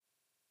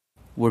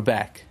We're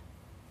back.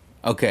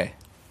 Okay.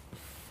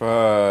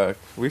 Fuck.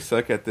 We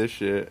suck at this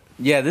shit.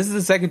 Yeah, this is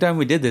the second time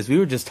we did this. We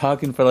were just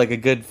talking for like a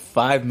good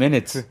 5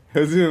 minutes. It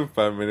was even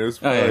 5 minutes.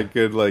 It was a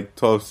good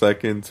 12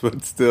 seconds,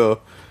 but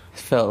still. It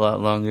felt a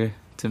lot longer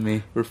to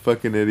me. We're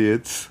fucking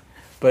idiots.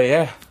 But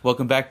yeah,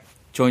 welcome back.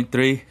 Joint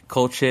 3,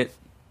 Cold Shit.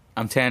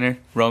 I'm Tanner.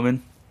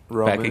 Roman.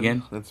 Back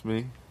again. That's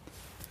me.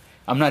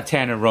 I'm not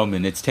Tanner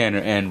Roman. It's Tanner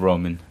and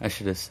Roman. I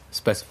should have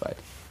specified.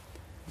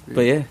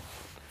 But yeah.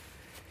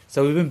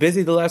 So we've been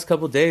busy the last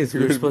couple days. We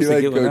were supposed to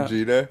get one out.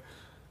 Gogeta.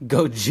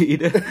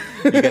 Gogeta.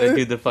 You gotta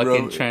do the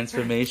fucking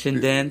transformation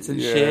dance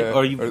and shit.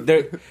 Or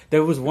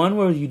there was one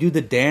where you do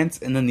the dance,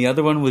 and then the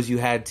other one was you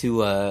had to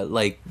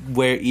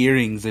wear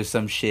earrings or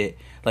some shit.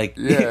 Like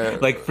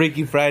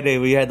Freaky Friday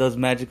where you had those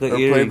magical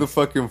earrings. Or play the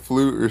fucking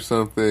flute or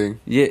something.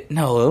 Yeah,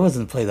 no, it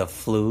wasn't play the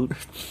flute.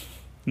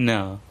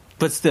 No,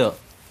 but still,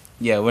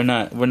 yeah, we're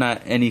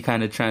not any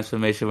kind of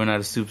transformation. We're not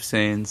a Super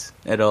Saiyans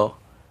at all.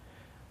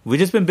 We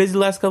just been busy the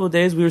last couple of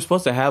days. We were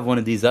supposed to have one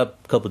of these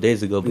up a couple of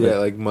days ago. But yeah,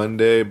 like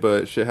Monday,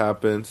 but shit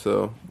happened,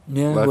 so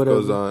life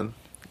goes on.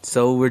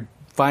 So we're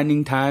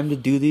finding time to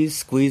do these,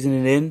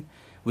 squeezing it in.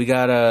 We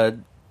got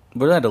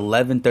we're at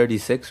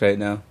 11:36 right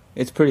now.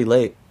 It's pretty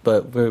late,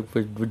 but we're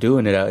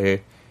doing it out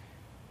here.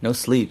 No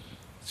sleep.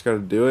 Just gotta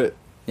do it.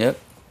 Yep.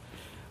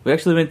 We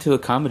actually went to a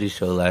comedy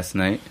show last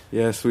night.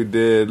 Yes, we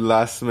did.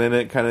 Last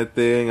minute kind of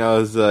thing. I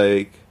was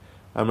like,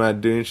 I'm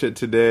not doing shit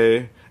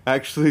today.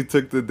 Actually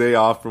took the day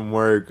off from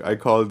work. I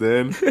called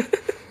in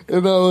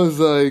and I was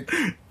like,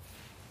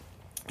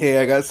 hey,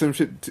 I got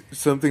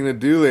something to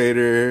do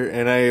later,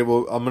 and I'm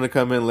gonna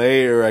come in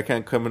late, or I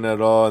can't come in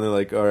at all. And they're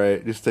like, all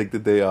right, just take the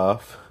day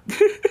off.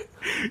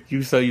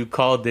 You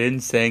called in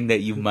saying that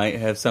you might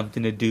have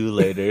something to do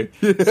later,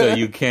 so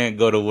you can't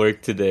go to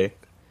work today.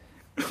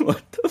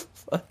 What the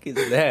fuck is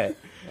that?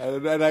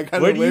 And I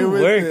got Where do you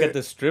work at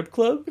the strip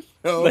club?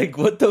 No. Like,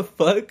 what the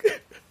fuck?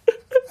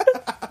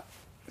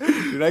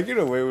 Dude, I get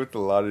away with a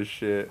lot of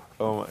shit.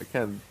 I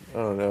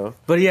don't know.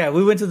 But yeah,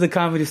 we went to the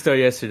Comedy Store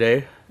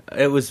yesterday.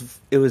 It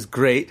was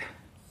great.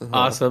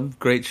 Awesome.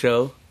 Great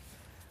show.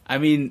 I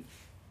mean,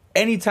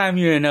 anytime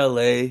you're in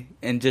LA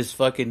and just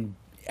fucking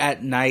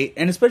at night,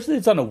 and especially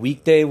it's on a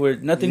weekday where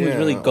nothing was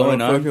really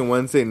going on. Fucking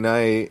Wednesday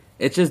night.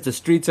 It's just the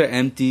streets are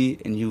empty,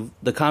 and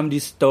the Comedy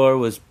Store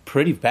was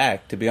pretty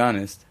packed, to be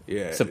honest.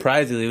 Yeah.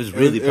 Surprisingly, it was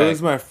really packed. It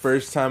was my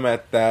first time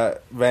at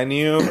that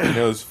venue, and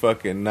it was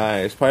fucking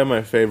nice. Probably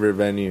my favorite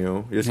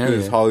venue, just because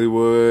it's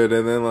Hollywood,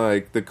 and then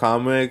like the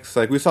comics.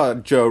 Like we saw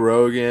Joe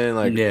Rogan,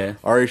 like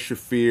Ari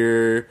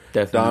Shaffir,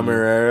 Dom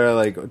Herrera.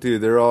 Like,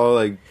 dude, they're all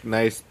like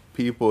nice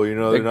people, you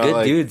know. They're not good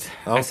like dudes.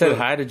 I said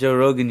hi to Joe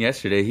Rogan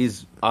yesterday.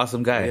 He's an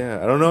awesome guy.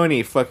 Yeah, I don't know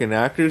any fucking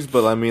actors,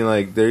 but I mean,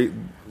 like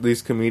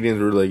these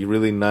comedians were like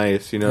really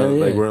nice, you know,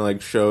 like weren't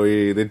like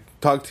showy. They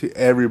talked to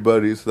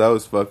everybody, so that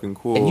was fucking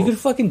cool. And you can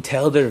fucking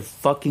tell they're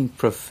fucking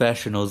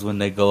professionals when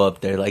they go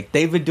up there. Like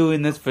they've been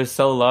doing this for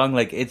so long.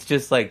 Like it's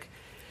just like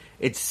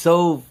it's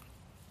so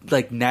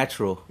like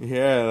natural.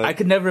 Yeah, like, I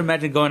could never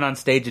imagine going on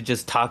stage and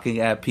just talking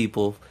at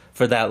people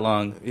for that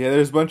long. Yeah,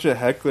 there's a bunch of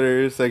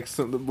hecklers. Like,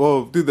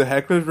 dude, the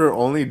hecklers were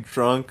only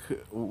drunk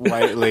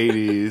white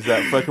ladies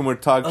that fucking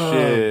would talk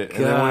shit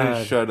and they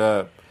wouldn't shut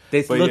up.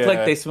 They look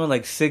like they smell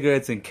like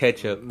cigarettes and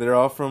ketchup. They're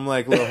all from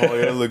like La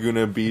Jolla,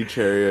 Laguna Beach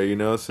area, you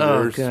know.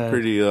 So they're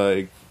pretty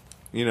like,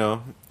 you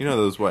know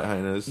those white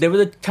hyenas. They were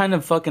the kind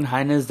of fucking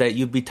hyenas that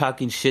you'd be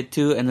talking shit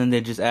to, and then they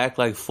just act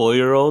like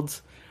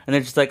 4-year-olds, and they're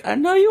just like, "I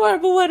know you are,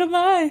 but what am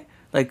I?"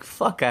 Like,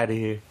 fuck out of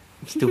here,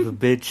 stupid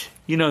bitch.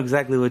 You know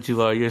exactly what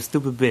you are. You're a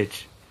stupid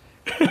bitch.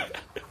 But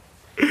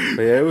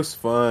yeah, it was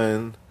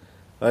fun.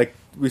 Like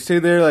we stayed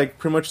there like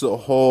pretty much the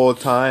whole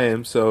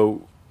time,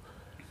 so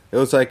it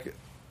was like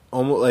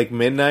almost like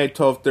midnight,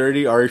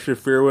 12:30. Ari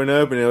Shaffir went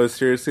up, and it was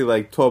seriously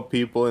like 12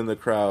 people in the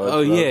crowd.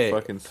 Oh yeah, that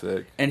was fucking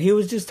sick. And he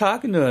was just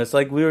talking to us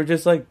like we were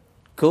just like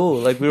cool,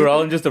 like we were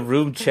all in just a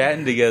room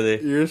chatting together.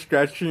 You were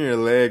scratching your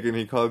leg, and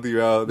he called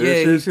you out.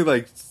 There's seriously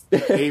like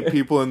 8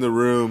 people in the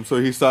room, so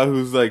he saw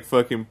who's like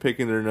fucking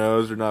picking their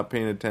nose or not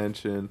paying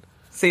attention.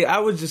 See, I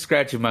was just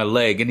scratching my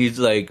leg, and he's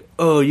like,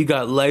 "Oh, you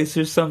got lice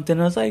or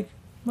something?" I was like,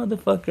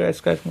 "Motherfucker, I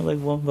scratched my leg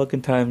one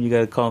fucking time. You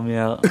gotta call me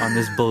out on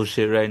this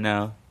bullshit right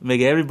now.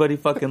 Make everybody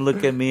fucking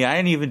look at me. I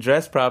ain't even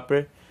dressed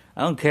proper.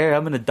 I don't care.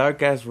 I'm in a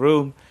dark ass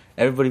room.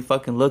 Everybody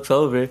fucking looks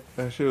over."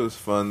 That shit was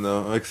fun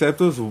though. Except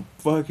those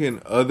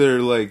fucking other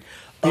like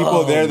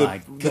people there,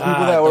 the people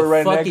that were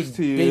right next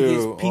to you,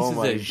 biggest pieces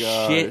of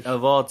shit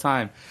of all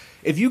time.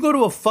 If you go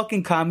to a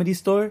fucking comedy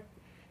store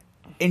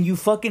and you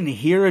fucking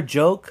hear a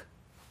joke,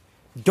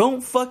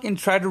 don't fucking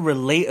try to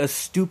relate a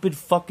stupid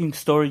fucking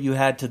story you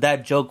had to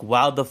that joke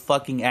while the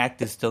fucking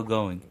act is still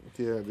going.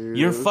 Yeah, dude.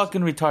 You're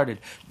fucking retarded.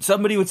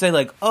 Somebody would say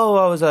like, "Oh,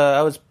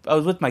 I was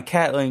with my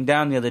cat laying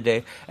down the other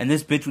day," and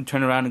this bitch would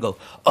turn around and go,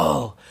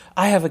 "Oh,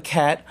 I have a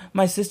cat.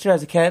 My sister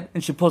has a cat,"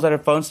 and she pulls out her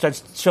phone,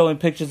 starts showing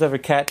pictures of her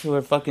cat to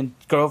her fucking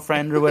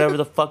girlfriend or whatever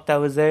the fuck that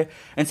was there,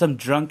 and some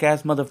drunk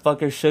ass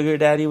motherfucker sugar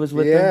daddy was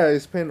with them. Yeah,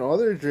 he's paying all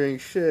their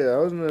drinks. Shit, I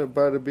wasn't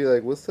about to be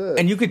like, "What's up?"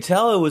 And you could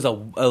tell it was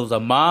a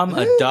mom,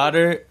 a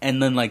daughter,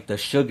 and then like the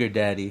sugar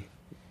daddy,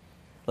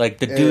 like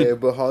the dude. Hey,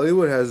 but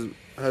Hollywood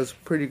has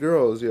pretty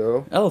girls,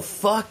 yo. Oh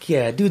fuck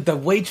yeah, dude! The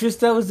waitress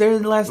that was there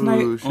last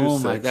night. Ooh, she Oh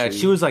was my sexy. god,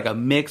 she was like a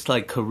mixed,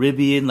 like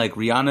Caribbean, like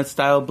Rihanna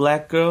style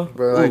black girl.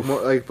 But like, Oof.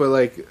 more, I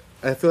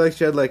feel like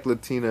she had like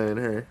Latina in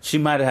her. She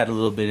might have had a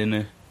little bit in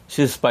her.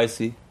 She was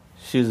spicy.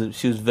 She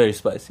was very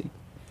spicy.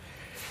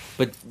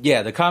 But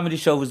yeah, the comedy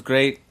show was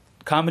great.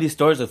 Comedy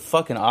Store is a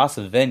fucking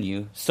awesome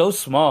venue. So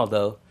small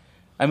though.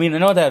 I mean, I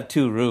know they have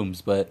 2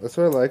 rooms, but That's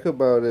what I like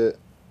about it.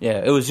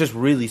 yeah, it was just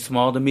really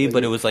small to me.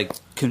 But it was like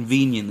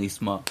conveniently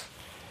small.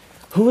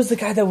 Who was the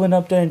guy that went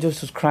up there and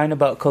just was crying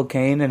about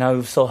cocaine and how he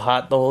was so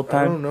hot the whole I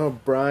time? don't know,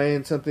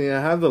 Brian something. I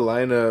have the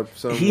lineup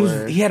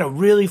somewhere. He had a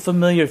really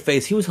familiar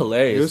face. He was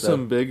hilarious. He was though.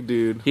 some big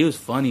dude. He was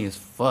funny as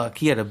fuck.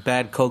 He had a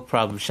bad coke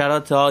problem. Shout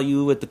out to all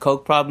you with the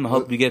coke problem. I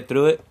hope you get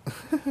through it.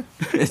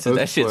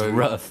 that shit's funny.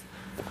 rough.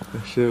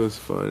 That shit was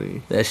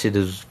funny. That shit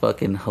is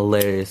fucking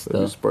hilarious Let me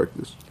though. spark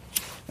this.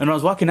 And I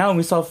was walking out and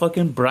we saw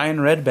fucking Brian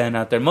Redband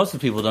out there. Most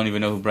of the people don't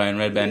even know who Brian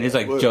Redband is. He's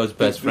like Joe's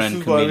best friend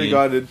This is why we comedian.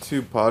 got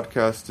into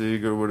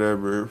podcasting or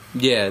whatever.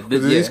 Yeah,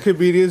 These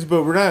comedians,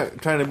 but we're not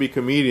trying to be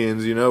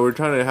comedians. You know, we're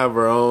trying to have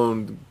our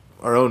own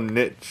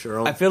niche, our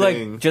own. I feel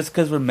thing. like just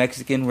because we're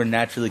Mexican, we're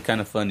naturally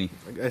kind of funny.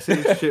 Like, I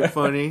say shit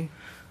funny.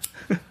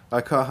 I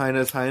call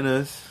highness.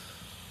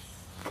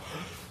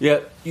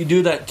 Yeah, you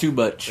do that too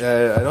much.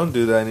 Yeah, I don't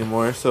do that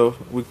anymore. So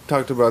we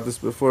talked about this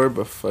before,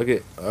 but fuck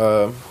it.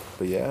 But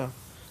yeah.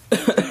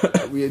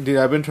 Dude,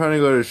 I've been trying to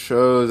go to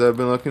shows. I've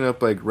been looking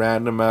up like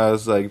random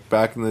ass like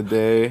back in the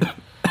day.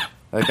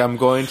 Like I'm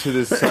going to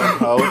this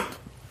self-help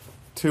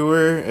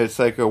tour. It's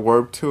like a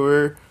Warped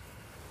Tour.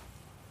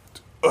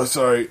 Oh,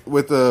 sorry,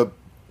 with a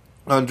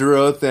Under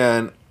Oath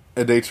and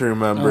A Day to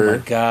Remember. Oh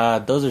my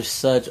god, those are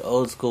such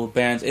old school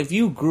bands. If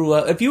you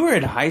were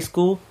in high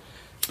school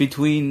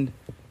between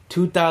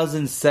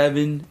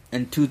 2007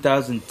 and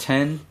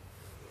 2010,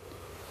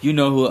 you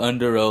know who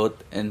Under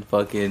Oath and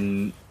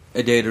fucking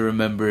A Day to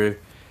Remember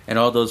and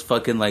all those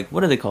fucking like,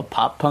 what are they called?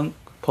 Pop punk?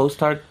 Pop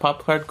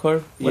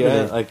hardcore? What are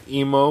Yeah, they? like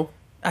emo.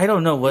 I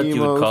don't know what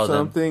you would call them.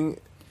 something.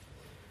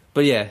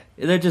 But yeah,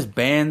 they're just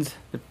bands.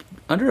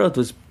 Under Oath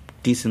was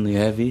decently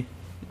heavy.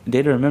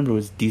 Day to Remember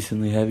was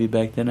decently heavy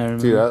back then, I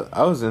remember. Dude,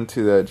 I was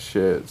into that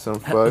shit.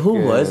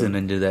 Who wasn't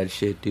into that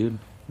shit, dude?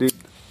 Dude,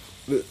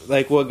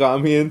 like what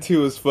got me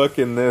into was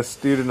fucking this,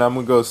 dude, and I'm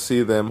gonna go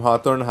see them.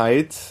 Hawthorne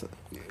Heights.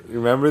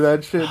 Remember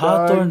that shit,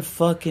 Hawthorne dog?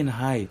 fucking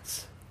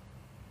Heights.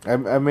 I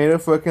made a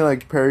fucking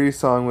like parody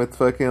song with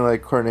fucking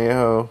like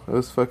Cornejo. It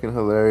was fucking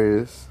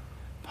hilarious.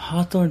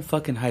 Hawthorne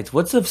fucking Heights.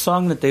 What's the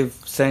song that they've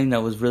sang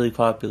that was really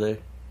popular?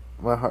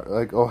 My heart,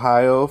 like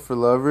Ohio for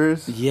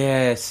Lovers.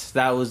 Yes,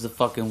 that was the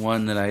fucking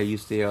one that I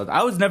used to hear.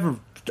 I was never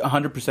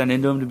 100%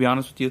 into him, to be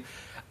honest with you.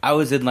 I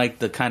was in like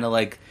the kind of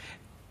like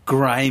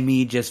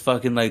grimy, just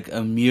fucking like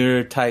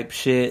Amur type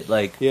shit.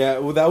 Like, Yeah,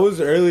 well, that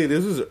was early.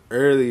 This was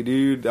early,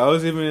 dude. I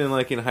was even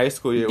in high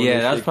school yet. When yeah,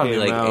 this that was shit probably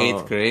came like out.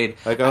 8th grade.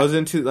 Like I was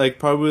into like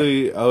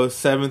probably I was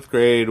 7th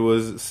grade.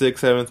 Was 6th,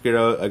 7th grade.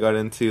 I got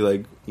into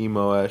like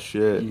emo ass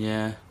shit.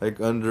 Yeah. Like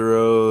Under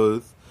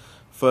Oath,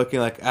 fucking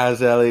like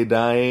As LA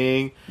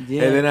Dying.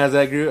 Yeah. And then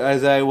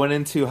as I went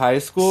into high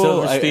school,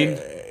 Silverstein.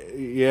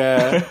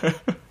 yeah.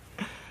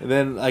 And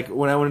then like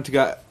when I went to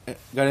got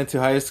into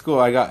high school,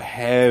 I got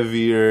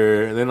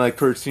heavier. And then like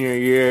towards senior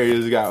year, it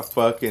just got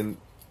fucking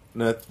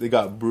nuts. It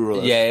got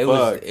brutal. Yeah, as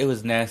it fuck.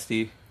 was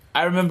nasty.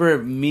 I remember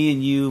me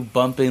and you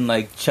bumping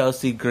like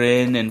Chelsea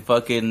Grin and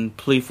fucking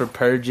Plea for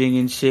Purging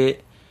and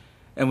shit.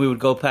 And we would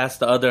go past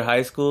the other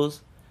high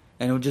schools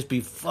and it would just be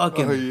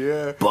fucking Oh,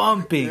 yeah.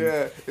 bumping,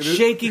 Yeah. It is-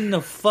 shaking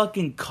the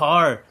fucking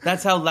car.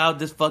 That's how loud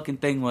this fucking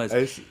thing was.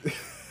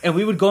 And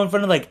we would go in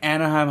front of like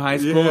Anaheim High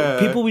School. Yeah.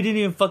 People we didn't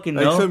even fucking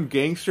like know. some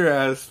gangster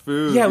ass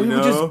food. Yeah, you we would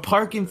know? just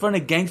park in front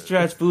of gangster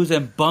ass foods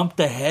and bump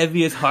the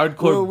heaviest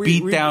hardcore Well,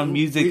 we- beatdown we-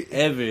 music we-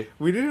 ever.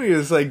 We didn't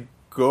just like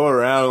go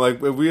around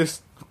like we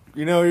just,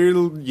 you know,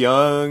 you're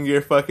young,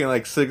 you're fucking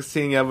like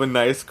 16, you have a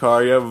nice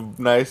car, you have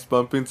a nice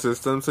bumping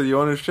system, so you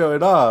want to show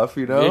it off,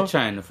 you know. You're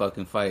trying to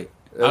fucking fight.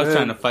 I was And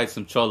trying to fight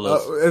some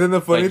cholos. and then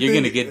the funny Like, you're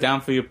thing, gonna get down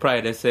for your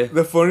pride, I say.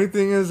 The funny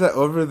thing is that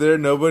over there,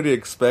 nobody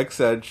expects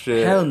that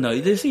shit. Hell no.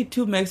 You see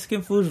 2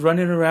 Mexican fools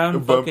running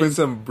around Bumping fucking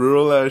some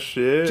brutal ass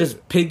shit.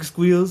 just pig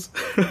squeals.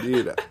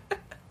 Dude,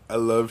 I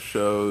love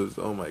shows.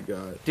 Oh my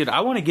god. Dude,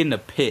 I want to get in a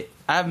pit.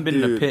 I haven't been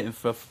in a Dude. pit in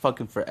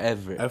fucking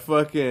forever. I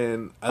watched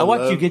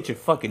love- you get your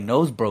fucking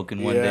nose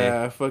broken one day.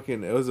 Yeah,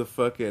 it was a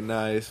fucking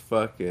nice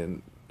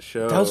fucking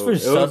show. That was for It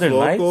Southern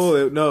Lights?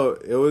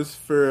 It was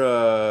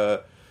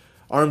for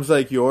Arms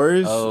Like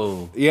Yours.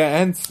 Oh. Yeah,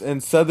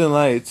 and Southern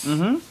Lights.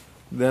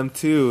 Mm-hmm. Them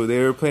too.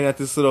 They were playing at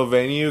this little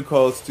venue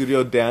called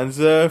Studio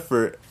Danza.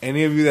 For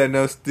any of you that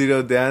know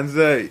Studio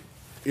Danza,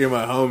 you're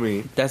my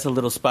homie. That's a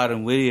little spot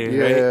in Whittier,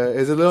 Yeah, right?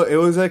 it's a little. It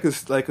was like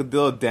a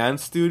little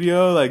dance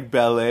studio, like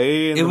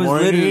ballet in the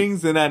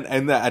mornings, and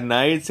at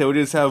nights they would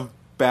just have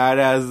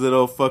badass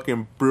little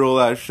fucking brutal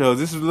ass shows.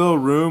 This little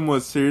room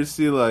was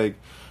seriously like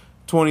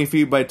 20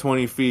 feet by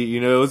 20 feet.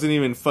 You know, it wasn't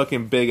even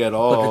fucking big at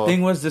all. But the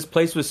thing was, this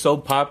place was so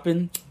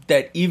popping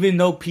that even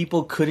though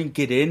people couldn't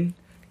get in,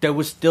 there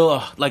was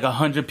still like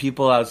 100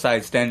 people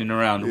outside standing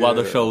around while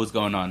the show was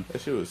going on.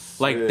 That shit was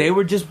sick. Like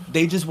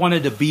they just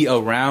wanted to be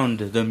around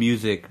the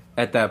music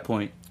at that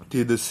point.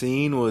 Dude, the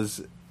scene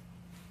was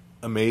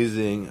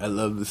amazing. I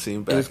love the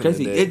scene back It was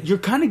crazy. in the day. You're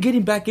kind of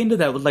getting back into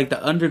that with like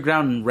the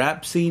underground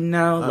rap scene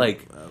now.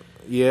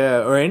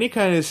 Yeah, or any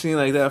kind of scene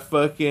like that,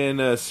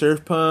 fucking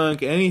surf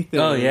punk, anything.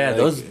 Oh yeah,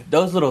 like,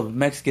 those little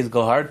Mexicans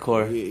go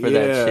hardcore for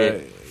that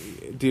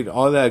shit. Dude,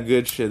 all that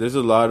good shit. There's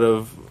a lot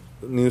of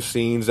new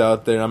scenes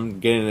out there.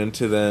 I'm getting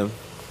into them.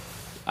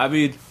 I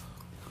mean,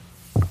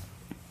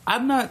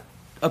 I'm not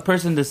a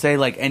person to say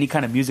like any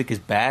kind of music is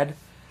bad.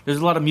 There's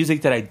a lot of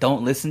music that I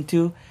don't listen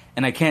to,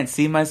 and I can't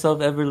see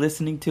myself ever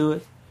listening to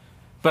it.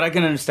 But I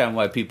can understand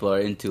why people are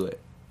into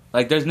it.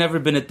 Like, there's never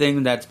been a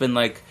thing that's been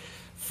like,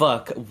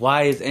 fuck,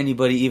 why is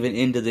anybody even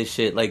into this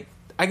shit? Like,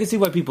 I can see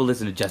why people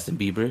listen to Justin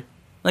Bieber.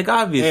 Like,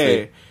 obviously.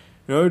 Hey,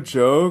 no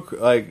joke.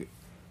 Like,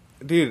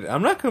 dude,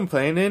 I'm not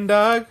complaining,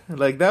 dog.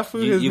 Like, that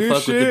food is new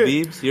fuck shit. with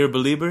the Biebs? You're a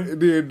believer?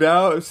 Dude,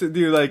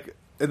 like,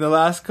 in the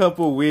last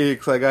couple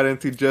weeks, I got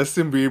into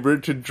Justin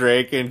Bieber to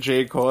Drake and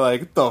J. Cole.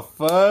 Like, what the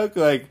fuck?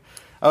 Like,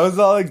 I was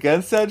all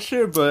against that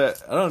shit, but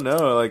I don't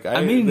know. Like,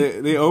 I mean,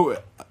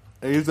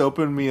 they just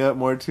opened me up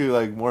more to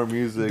like more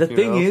music. The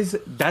thing is,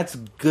 that's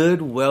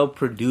good,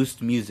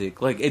 well-produced music.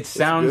 Like, it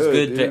sounds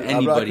good to anybody.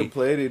 I'm not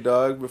complaining,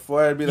 dog.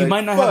 Before I'd be like, you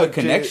might not have a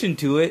connection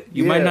to it.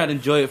 You might not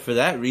enjoy it for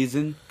that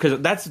reason.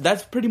 Because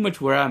that's pretty much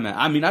where I'm at.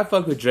 I mean, I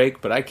fuck with Drake,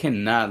 but I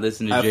cannot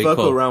listen to J. Cole. I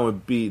fuck around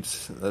with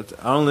beats. I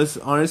don't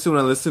listen. Honestly, when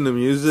I listen to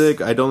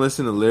music, I don't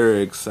listen to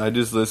lyrics. I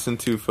just listen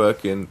to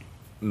fucking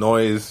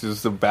noise,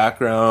 just the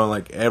background,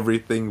 like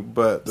everything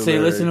but the so you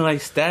listen to like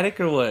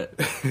static or what?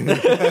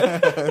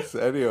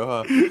 Serio,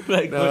 huh?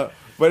 Like, no,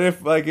 but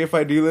if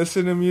I do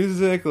listen to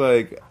music,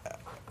 like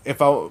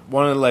if I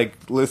want to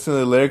like listen to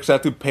the lyrics, I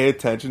have to pay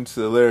attention to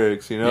the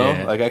lyrics, you know?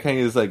 Yeah. Like I can't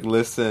just like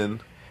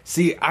listen.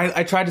 See,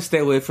 I try to stay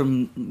away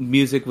from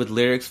music with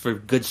lyrics for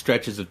good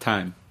stretches of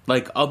time.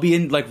 Like, I'll be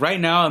in, like right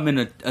now I'm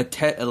in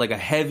a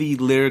heavy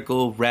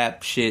lyrical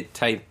rap shit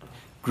type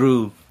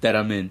groove that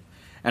I'm in.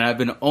 And I've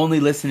been only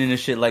listening to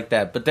shit like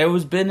that. But there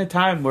was been a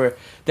time where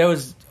there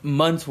was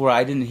months where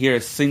I didn't hear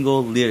a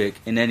single lyric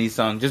in any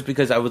song just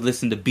because I would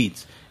listen to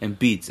beats and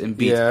beats and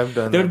beats. Yeah, I've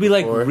done there that would be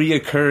before. like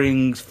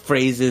reoccurring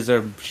phrases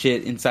or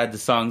shit inside the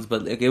songs,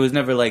 but like, it was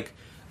never like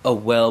a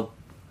well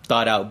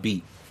thought out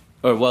beat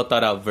or well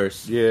thought out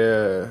verse.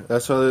 Yeah,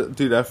 that's why,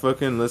 dude, I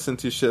fucking listen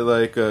to shit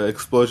like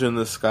Explosion in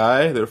the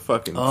Sky. They're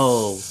fucking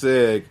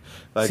sick.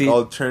 Like,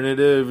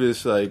 alternative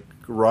is like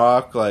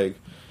rock, like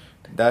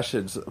that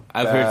shit's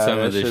I've bad. heard some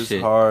of That this shit's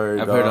shit. hard,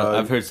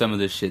 I've heard some of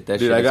this shit. That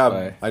dude, shit is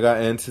fire. I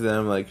got into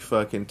them like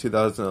fucking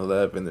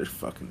 2011. They're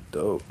fucking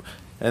dope.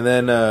 And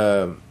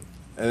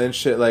then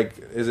shit like,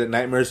 is it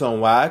Nightmares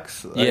on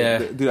Wax? Like, yeah,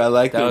 dude, I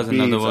like that the was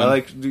beats. another one. I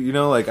like, you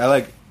know, like I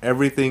like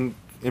everything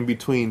in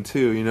between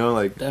too. You know,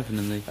 like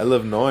definitely. I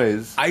love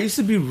noise. I used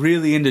to be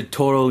really into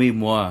Toro y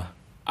Moi.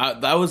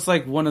 That was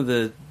like one of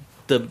the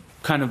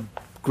kind of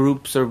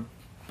groups, or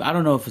I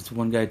don't know if it's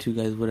one guy, two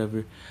guys,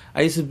 whatever.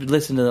 I used to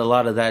listen to a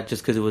lot of that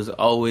just because it was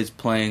always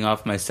playing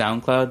off my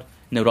SoundCloud, and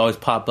it would always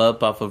pop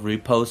up off of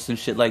reposts and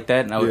shit like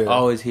that, and I would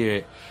always hear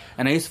it.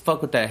 And I used to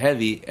fuck with that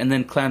heavy. And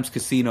then Clams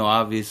Casino,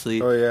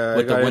 obviously. Oh yeah,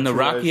 with when the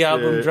Rocky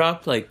album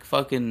dropped, like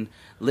fucking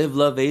Live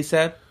Love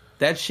ASAP,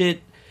 that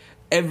shit.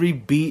 Every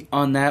beat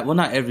on that, well,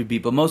 not every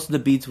beat, but most of the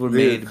beats were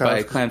made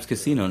by Clams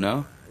Casino.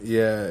 No.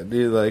 Yeah,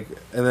 dude, like,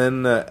 and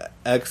then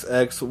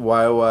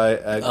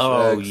XXYYXX.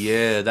 Oh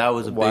yeah, that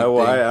was a big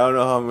YY. thing. I don't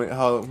know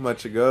how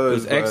much it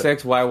goes. It was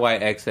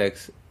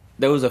XXYYXX.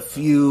 There was a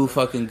few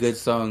fucking good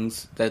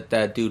songs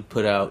that dude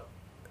put out.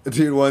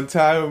 Dude, one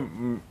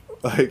time,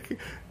 like,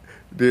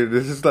 dude,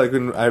 this is like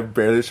when I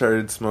barely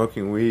started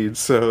smoking weed.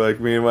 So like,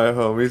 me and my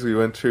homies, we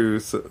went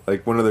to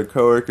like one of their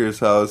coworkers'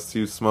 house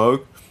to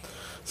smoke.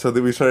 So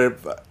then they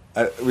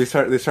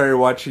started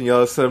watching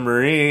Yellow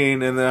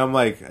Submarine, and then I'm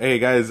like, hey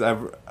guys,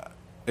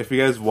 if you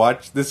guys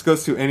watch, this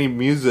goes to any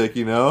music,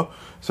 you know?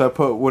 So I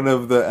put one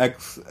of the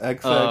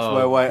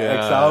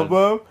XXYYX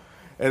album,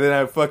 and then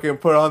I fucking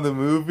put on the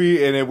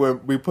movie, and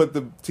we put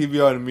the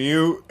TV on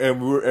mute, and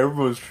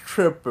everyone was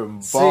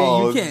tripping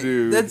balls,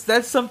 dude.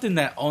 That's something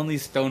that only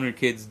stoner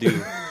kids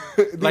do.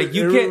 Dude, like,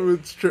 you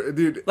can't,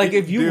 dude. Like,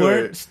 if you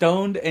weren't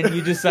stoned and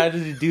you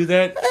decided to do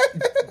that,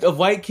 a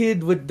white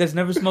kid that's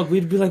never smoked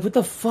weed would be like, "What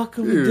the fuck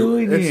are we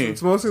doing here?"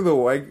 It's mostly the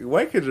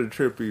white kids are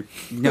trippy.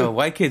 No,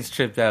 white kids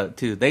tripped out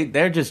too.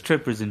 They're just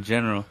trippers in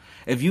general.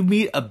 If you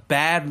meet a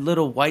bad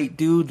little white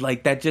dude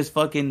like that, just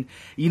fucking,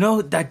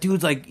 that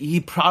dude's like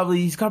he's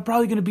probably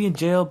gonna be in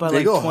jail by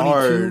like 22.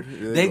 Hard.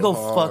 They go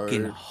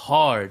fucking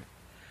hard.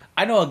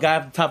 I know a guy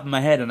off the top of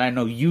my head, and I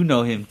know you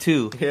know him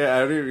too.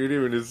 Yeah, you didn't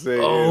even just say.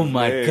 Oh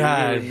my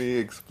god! You didn't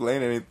even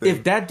explain anything.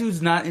 If that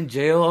dude's not in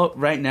jail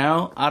right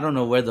now, I don't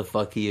know where the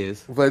fuck he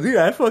is. But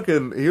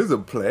dude, he was a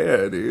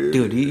player, dude.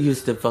 Dude, he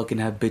used to fucking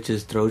have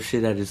bitches throw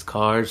shit at his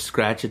car,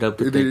 scratch it up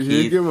with their He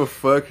keys. didn't give a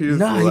fuck. He just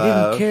he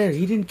laughed. didn't care.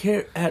 He didn't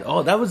care at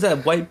all. That was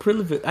that white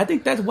privilege. I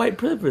think that's white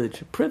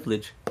privilege.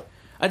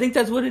 I think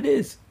that's what it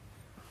is.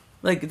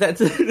 Like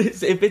that's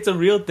if it's a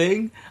real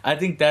thing, I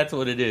think that's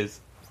what it is.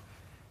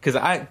 Because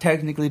I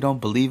technically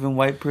don't believe in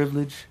white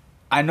privilege.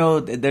 I know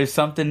there's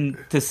something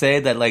to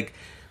say that, like,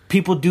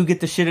 people do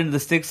get the shit into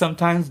the stick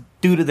sometimes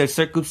due to their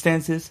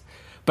circumstances.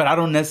 But I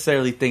don't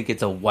necessarily think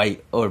it's a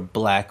white or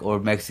black or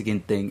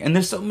Mexican thing. And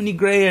there's so many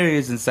gray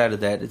areas inside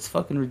of that. It's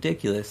fucking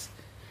ridiculous.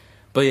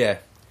 But yeah,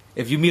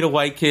 if you meet a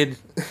white kid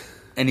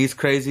and he's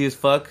crazy as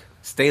fuck,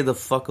 stay the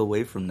fuck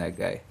away from that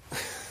guy.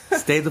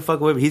 Stay the fuck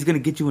away. He's going to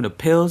get you into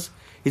pills.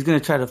 He's going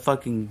to try to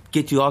fucking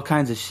get you all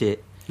kinds of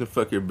shit. He'll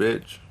fuck your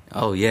bitch.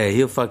 Oh yeah,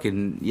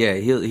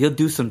 he'll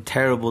do some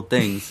terrible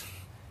things,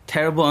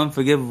 terrible,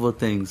 unforgivable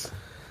things.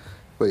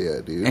 But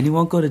yeah, dude, and he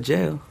won't go to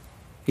jail.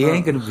 He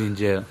ain't gonna be in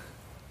jail.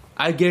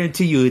 I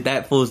guarantee you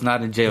that fool's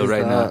not in jail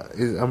now.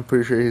 I'm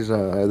pretty sure he's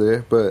not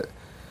either. But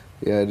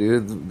yeah,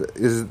 dude,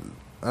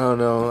 I don't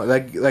know,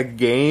 that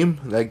game,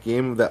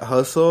 that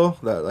hustle,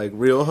 that like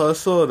real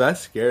hustle, that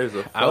scares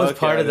the fuck I was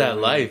part of that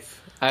me. life.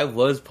 I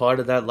was part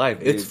of that life.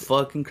 Dude, it's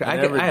fucking crazy.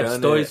 I have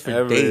stories for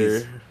ever.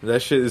 days.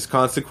 That shit is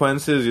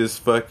consequences.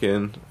 Just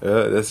fucking.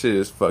 That shit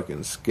just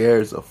fucking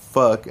scares the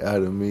fuck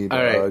out of me, dog.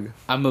 All right.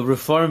 I'm a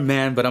reformed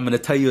man, but I'm gonna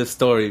tell you a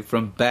story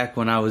from back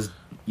when I was,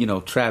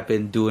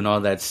 trapping, doing all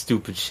that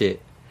stupid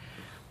shit.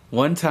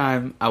 One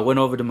time, I went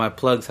over to my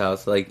plug's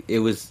house. Like, it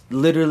was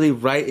literally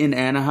right in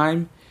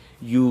Anaheim.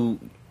 It's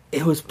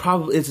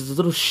a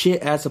little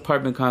shit ass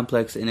apartment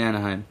complex in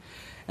Anaheim,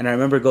 and I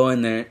remember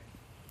going there.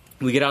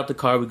 We get out the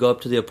car, we go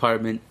up to the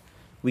apartment,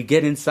 we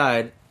get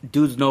inside,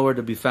 dude's nowhere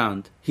to be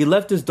found. He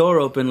left his door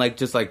open,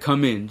 just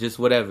come in, just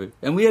whatever.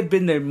 And we had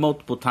been there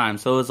multiple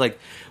times, so it was like,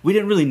 we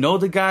didn't really know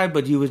the guy,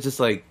 but he was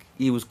just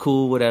he was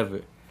cool,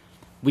 whatever.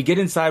 We get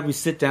inside, we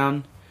sit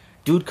down,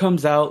 dude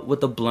comes out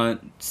with a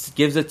blunt,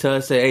 gives it to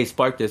us, say, hey,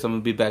 spark this, I'm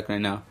gonna be back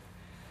right now.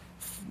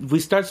 We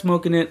start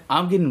smoking it.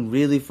 I'm getting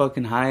really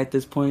fucking high at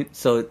this point.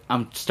 So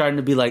I'm starting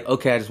to be like,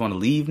 okay, I just want to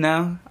leave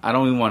now. I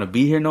don't even want to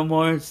be here no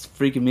more. It's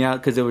freaking me out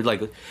because they were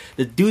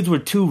the dudes were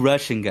two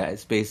Russian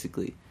guys,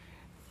 basically.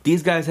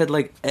 These guys had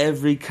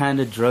every kind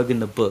of drug in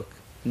the book.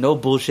 No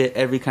bullshit,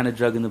 every kind of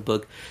drug in the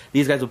book.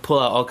 These guys would pull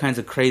out all kinds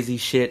of crazy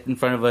shit in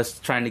front of us,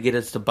 trying to get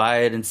us to buy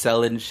it and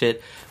sell it and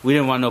shit. We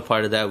didn't want no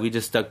part of that. We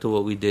just stuck to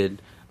what we did.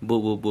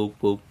 Boop, boop, boop,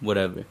 boop,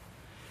 whatever.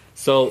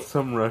 So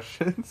some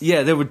Russians.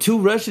 Yeah, there were two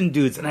Russian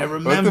dudes, and I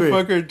remember. What the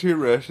fuck are two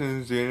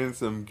Russians doing in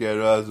some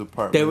ghetto ass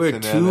apartments? They were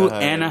two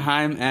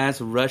Anaheim ass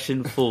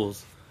Russian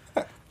fools.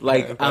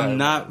 I'm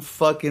not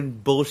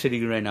fucking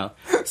bullshitting right now.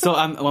 So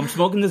I'm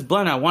smoking this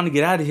blunt. I want to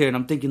get out of here, and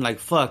I'm thinking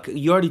fuck.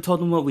 You already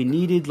told him what we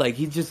needed.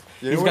 He's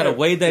got to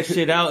weigh that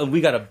shit out, and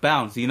we got to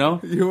bounce. You know.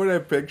 You know what I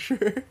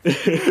picture?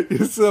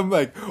 It's some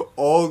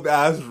old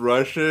ass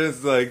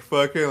Russians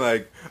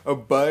fucking a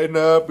button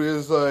up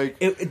is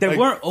they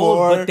weren't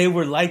old, but they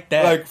were like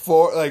that.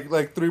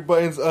 Three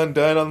buttons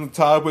undone on the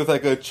top with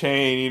a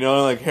chain,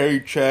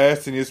 hairy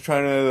chest, and he's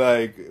trying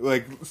to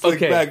slick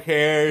back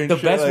hair. And the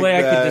shit best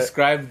way that. I could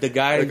describe the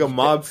guy, a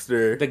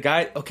mobster. The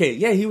guy,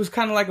 he was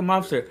kind of like a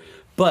mobster,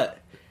 but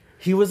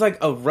he was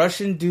a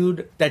Russian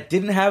dude that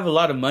didn't have a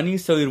lot of money,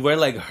 so he'd wear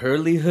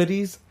Hurley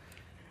hoodies,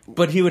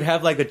 but he would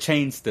have a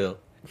chain still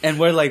and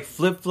wear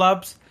flip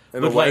flops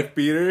and with a wife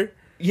beater.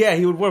 Yeah,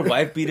 he would wear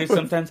wife beaters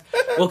sometimes.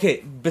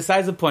 Okay,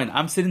 besides the point,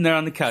 I'm sitting there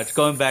on the couch,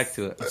 going back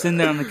to it. I'm sitting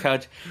there on the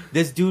couch.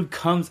 This dude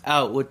comes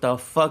out with a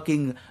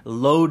fucking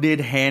loaded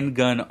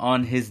handgun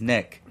on his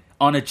neck,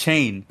 on a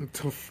chain. What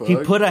the fuck? He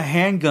put a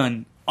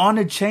handgun on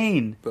a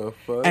chain the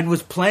fuck? And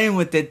was playing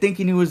with it,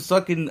 thinking he was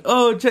fucking,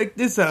 oh, check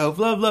this out,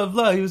 blah, blah,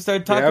 blah. He would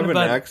start talking about... Did he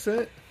have an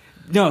accent?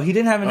 No, he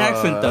didn't have an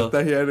accent, though. I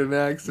thought he had an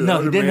accent.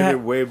 No, he didn't have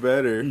it way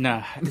better.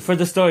 Nah, for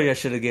the story, I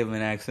should have given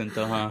him an accent,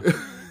 though, huh?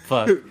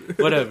 Fuck,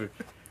 whatever.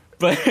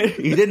 But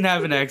he didn't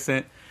have an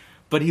accent.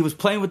 But he was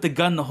playing with the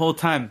gun the whole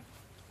time.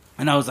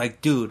 And I was like,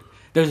 dude,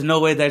 there's no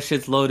way that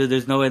shit's loaded.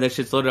 There's no way that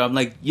shit's loaded. I'm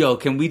like, yo,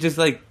 can we just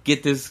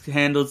get this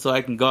handled so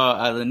I can go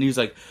out? And he's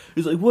like,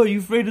 what, are you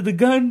afraid of the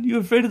gun? You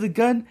afraid of the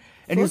gun?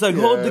 And he's like,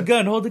 hold the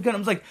gun, hold the gun. I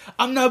was like,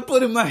 I'm not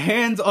putting my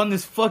hands on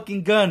this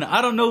fucking gun.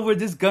 I don't know where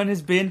this gun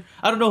has been.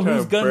 I don't know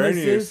whose gun this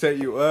is. Set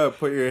you up,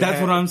 put your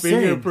That's what I'm saying.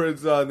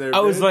 Fingerprints on there.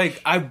 I was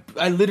like, I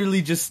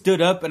literally just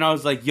stood up and I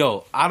was like,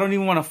 yo, I don't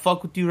even want to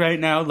fuck with you right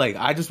now.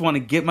 I just want to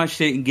get my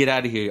shit and get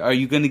out of here. Are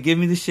you going to give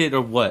me the shit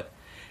or what?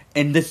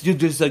 And this dude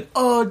just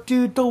oh,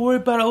 dude, don't worry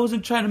about it. I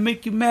wasn't trying to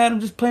make you mad. I'm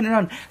just playing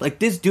around.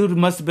 This dude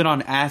must have been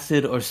on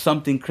acid or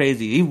something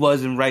crazy. He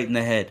wasn't right in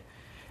the head.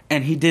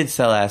 And he did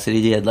sell acid.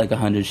 He had like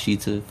 100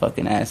 sheets of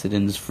fucking acid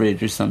in his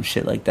fridge or some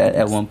shit like that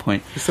at one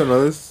point. You still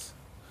know this?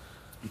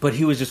 But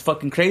he was just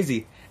fucking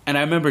crazy. And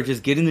I remember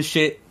just getting the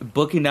shit,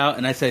 booking out,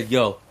 and I said,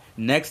 yo,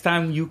 next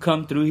time you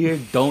come through here,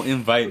 don't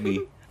invite me.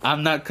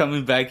 I'm not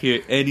coming back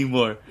here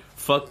anymore.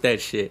 Fuck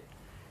that shit.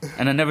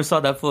 And I never saw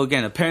that fool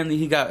again. Apparently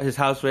he got his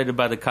house raided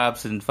by the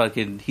cops and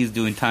fucking he's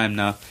doing time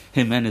now.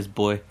 Him and his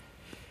boy.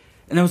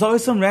 And there was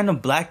always some random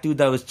black dude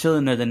that was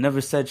chilling there that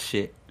never said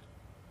shit.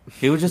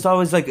 He was just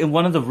always like in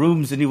one of the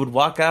rooms and he would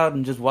walk out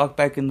and just walk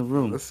back in the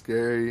room. That's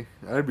scary.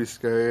 I'd be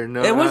scared.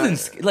 No, it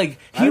wasn't like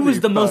he was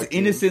the most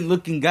innocent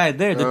looking guy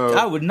there.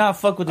 I would not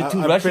fuck with the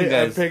two Russian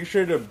guys. I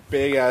pictured a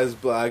big ass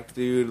black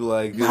dude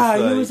like this, nah,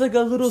 he was like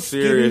a little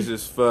serious skinny.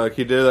 as fuck.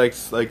 He did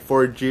like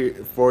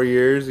 4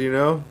 years, you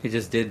know. He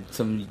just did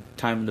some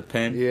time in the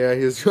pen. Yeah,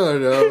 he's trying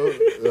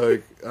to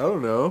like I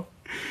don't know.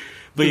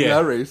 But is yeah,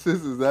 that racist?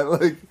 Is that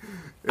like?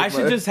 I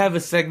should just have a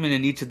segment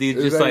in each of these,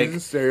 is just that like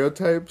just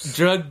stereotypes,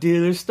 drug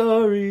dealer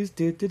stories,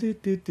 and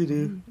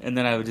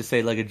then I would just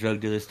say like a drug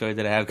dealer story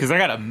that I have because I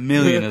got a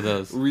million of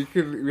those. We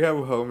have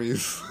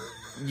homies.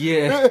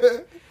 Yeah,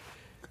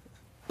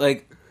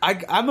 like I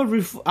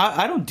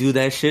don't do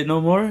that shit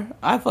no more.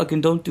 I fucking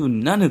don't do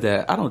none of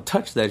that. I don't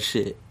touch that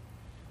shit.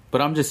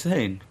 But I'm just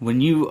saying, when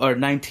you are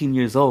 19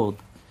 years old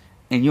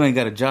and you ain't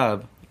got a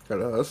job,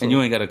 and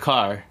you ain't got a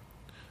car,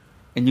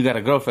 and you got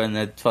a girlfriend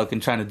that's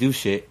fucking trying to do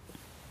shit,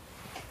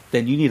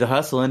 then you need to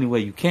hustle any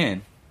way you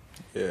can.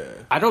 Yeah.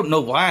 I don't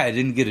know why I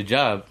didn't get a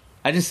job.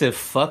 I just said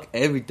fuck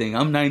everything.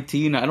 I'm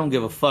 19. I don't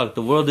give a fuck.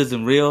 The world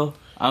isn't real.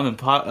 I'm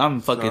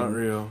fucking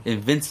real.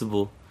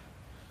 Invincible.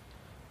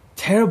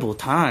 Terrible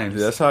times.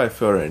 Dude, that's how I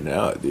feel right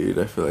now, dude.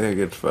 I feel like I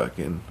could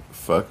fucking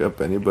fuck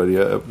up anybody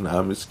up. Nah,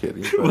 I'm just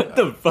kidding. What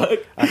the fuck?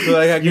 I feel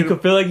like you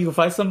could feel like you could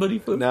fight somebody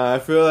for. Nah, I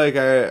feel like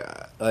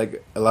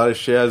a lot of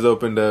shit has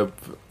opened up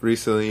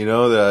recently, you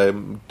know, that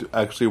I'm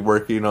actually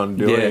working on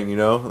doing, you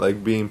know,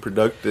 like being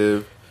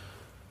productive.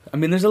 I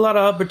mean, there's a lot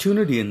of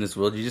opportunity in this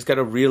world. You just got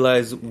to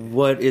realize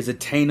what is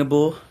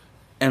attainable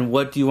and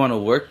what do you want to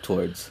work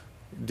towards.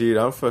 Dude,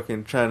 I'm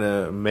fucking trying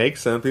to make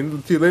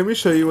something. Dude, let me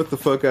show you what the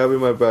fuck I have in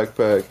my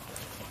backpack.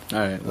 All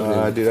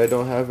right. Dude, I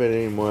don't have it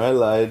anymore. I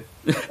lied.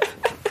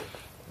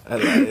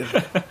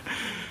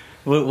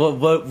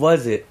 What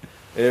was it?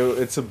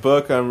 It's a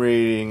book I'm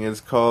reading.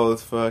 It's called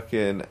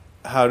fucking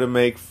How to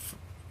Make...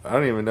 I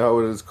don't even know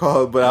what it's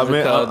called, but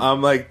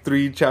I'm like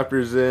 3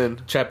 chapters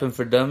in. Trapping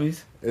for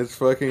Dummies? It's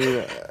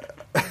fucking...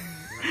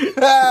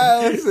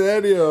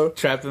 Serio.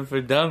 Trapping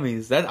for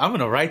Dummies. I'm going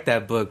to write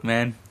that book,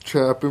 man.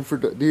 Trapping for...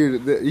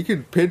 Dude, you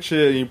could pitch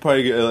it and you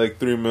probably get like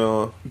 $3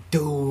 million.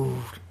 Dude.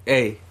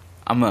 Hey,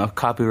 I'm going to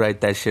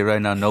copyright that shit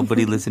right now.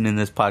 Nobody listening to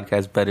this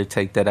podcast better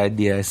take that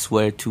idea. I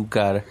swear to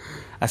God.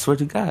 I swear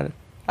to God.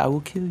 I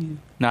will kill you.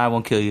 No, I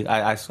won't kill you.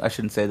 I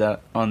shouldn't say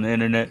that on the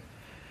internet.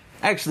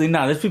 Actually,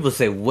 no. There's people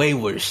say way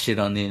worse shit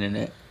on the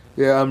internet.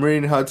 Yeah, I'm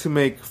reading How to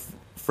Make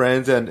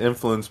Friends and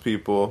Influence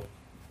People.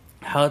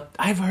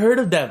 I've heard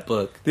of that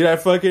book. Dude, I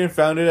fucking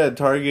found it at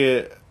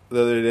Target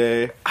the other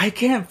day. I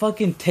can't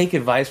fucking take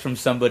advice from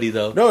somebody,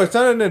 though. No, it's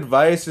not an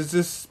advice. It's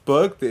this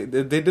book. They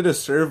did a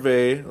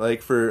survey,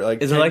 like, for,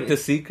 like... Is it like The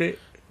Secret?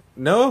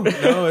 No,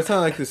 it's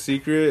not like The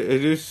Secret.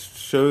 It just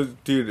shows...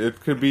 Dude, it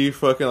could be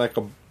fucking like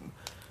a...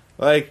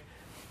 Like,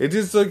 it's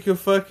just like a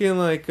fucking,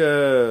 like,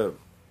 a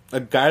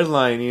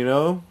guideline, you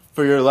know?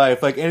 For your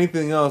life. Like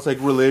anything else, like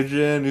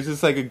religion. It's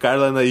just like a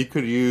guideline that you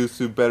could use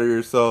to better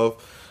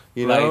yourself.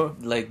 You know,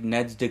 like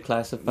Ned's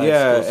Declassified.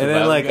 Yeah, and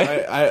then like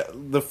I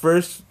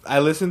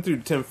listened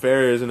through Tim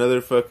Ferriss, another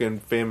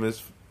fucking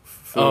famous.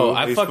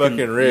 He's fucking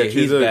rich.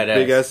 Yeah, he's a badass.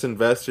 Big ass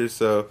investor.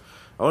 So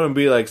I want to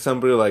be like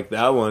somebody like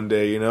that one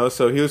day. You know.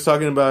 So he was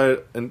talking about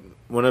it in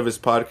one of his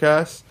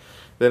podcasts.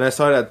 Then I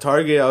saw it at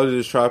Target. I was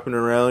just shopping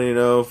around. You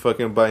know,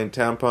 fucking buying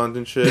tampons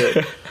and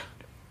shit.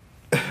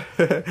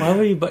 Why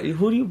were you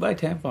who do you buy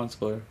tampons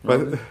for?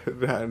 Dude,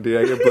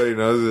 I get bloody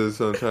noses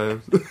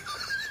sometimes.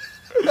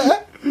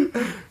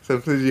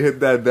 Sometimes you hit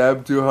that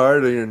dab too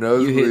hard on your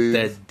nose. You hit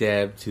that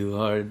dab too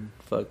hard,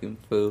 fucking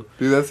fool.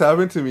 Dude, that's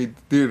happened to me.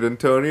 Dude,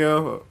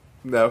 Antonio,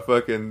 that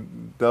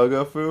fucking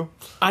Delga fool.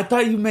 I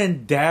thought you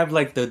meant dab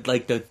like the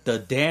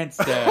dance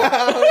dab.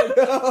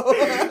 No.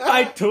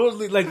 I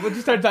totally, like, when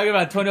you started talking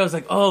about Antonio, I was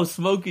like, oh,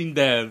 smoking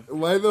dab.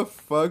 Why the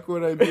fuck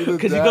would I do the dab?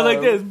 Because you go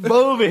like this,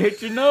 boom, it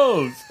hit your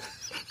nose.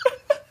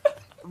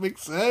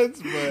 Makes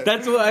sense, but...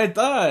 That's what I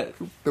thought.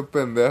 The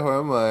pendejo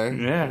am I.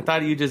 Yeah, I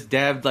thought you just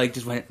dabbed, like,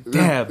 just went,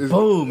 dab,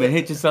 boom, and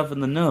hit yourself in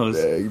the nose.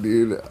 Dang,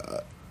 dude.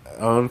 I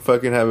don't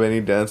fucking have any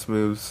dance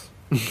moves.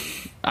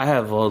 I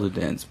have all the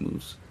dance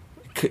moves.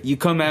 You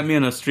come at me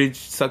on the street,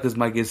 suckers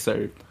might get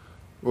served.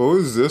 What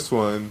was this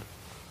one?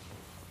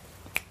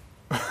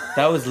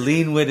 That was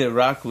Lean With It,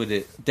 Rock With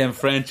It. Them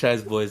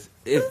Franchise Boys.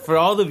 For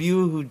all of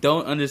you who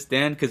don't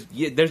understand, because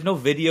there's no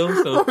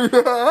video, so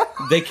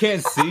they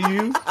can't see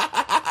you.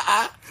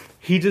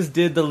 He just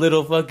did the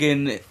little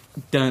fucking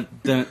dun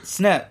dun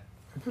snap,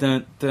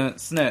 dun dun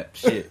snap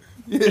shit.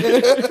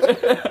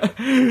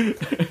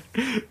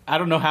 I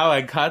don't know how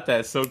I caught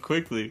that so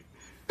quickly.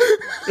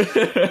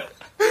 I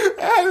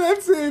And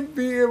that same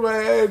beat in my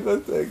head.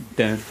 That's like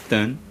dun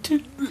dun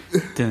dun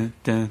dun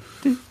dun.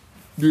 Dun.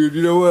 Dude,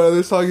 you know what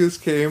other song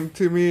just came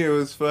to me? It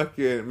was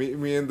fucking Meet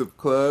Me in the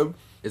Club.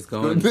 It's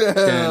going dun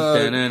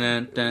dun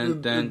dun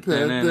dun dun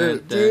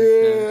dun.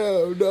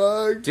 Damn,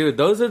 dog. Dude,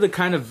 those are the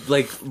kind of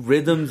like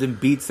rhythms and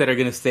beats that are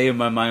gonna stay in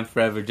my mind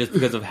forever, just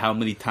because of how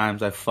many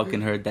times I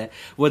fucking heard that.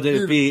 Whether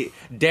it be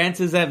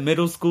dances at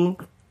middle school,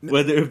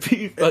 whether it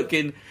be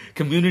fucking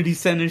community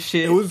center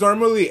shit. It was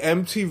normally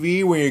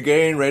MTV when you're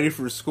getting ready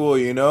for school,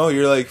 you know?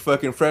 You're like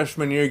fucking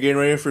freshman year getting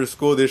ready for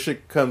school. This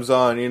shit comes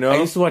on, you know? I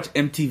used to watch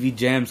MTV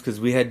Jams because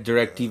we had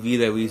DirecTV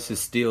that we used to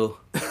steal.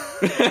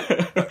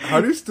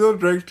 How do you steal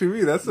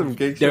DirecTV? That's some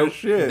gangster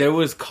shit. There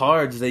was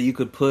cards that you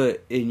could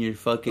put in your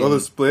fucking... Oh, the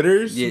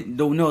splitters? Yeah,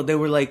 no, they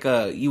were like,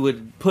 you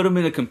would put them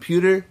in a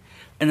computer,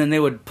 and then they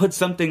would put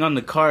something on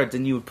the cards,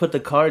 and you would put the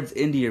cards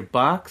into your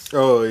box.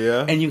 Oh,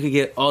 yeah? And you could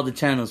get all the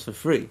channels for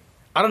free.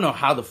 I don't know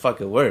how the fuck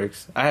it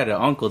works. I had an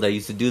uncle that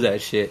used to do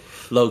that shit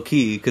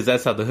low-key, because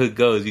that's how the hood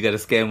goes. You gotta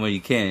scam where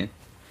you can.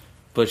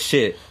 But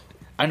shit,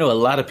 I know a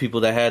lot of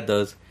people that had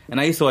those. And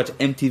I used to watch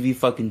MTV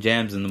fucking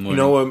Jams in the morning.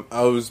 You know what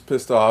I was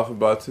pissed off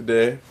about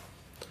today?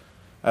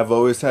 I've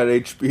always had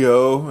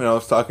HBO, and I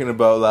was talking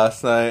about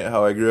last night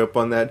how I grew up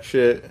on that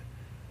shit.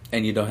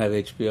 And you don't have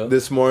HBO?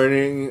 This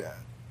morning,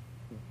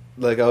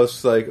 like, I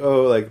was like,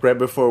 oh, like, right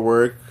before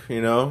work,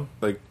 you know?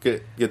 Like,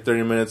 get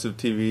 30 minutes of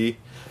TV.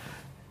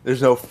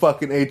 There's no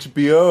fucking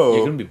HBO.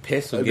 You're gonna be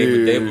pissed when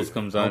Game of Tables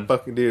comes on.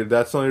 Dude,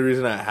 that's the only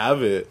reason I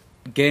have it.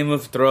 Game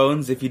of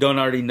Thrones, if you don't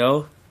already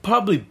know,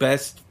 probably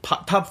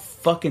top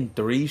fucking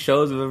 3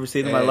 shows I've ever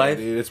seen in my life.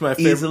 Dude, it's my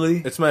favorite.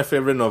 Easily. It's my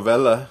favorite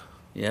novella.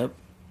 Yep.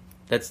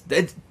 That's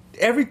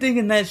everything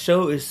in that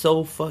show is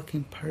so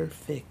fucking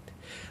perfect.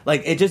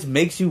 Like, it just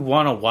makes you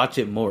want to watch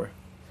it more.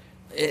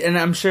 And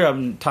I'm sure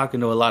I'm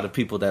talking to a lot of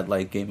people that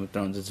like Game of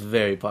Thrones. It's a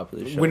very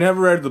popular show. We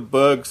never read the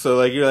book, so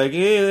like you're like,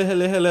 hey,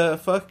 hella,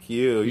 fuck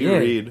you. You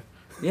read.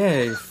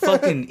 Yeah,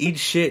 fucking eat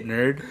shit,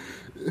 nerd.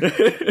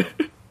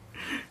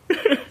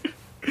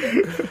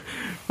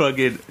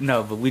 Fucking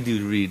no, but we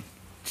do read.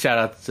 Shout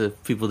out to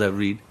people that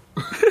read.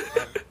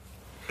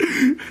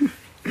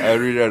 I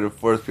read at a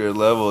 4th grade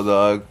level,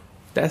 dog.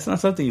 That's not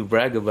something you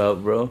brag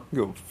about, bro.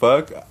 Go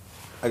fuck.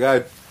 I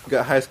got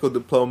high school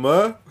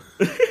diploma.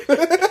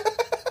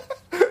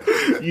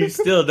 You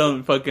still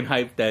don't fucking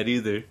hype that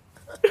either.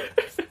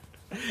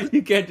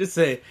 You can't just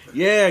say,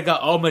 yeah, I got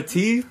all my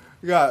teeth.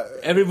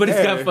 Everybody's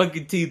got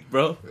fucking teeth,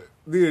 bro.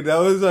 Dude, that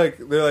was like,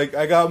 they're like,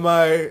 I got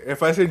my,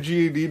 if I said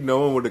GED,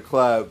 no one would have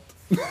clapped.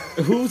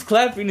 Who's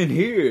clapping in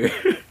here?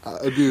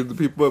 Dude, the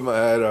people in my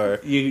head are.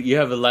 You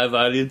have a live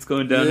audience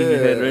going down in your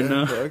head right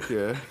now? Fuck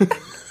yeah.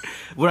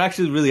 We're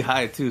actually really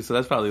high too, so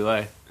that's probably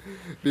why.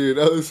 Dude,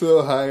 I was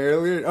so high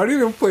earlier. I don't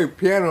even play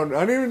piano.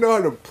 I don't even know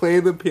how to play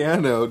the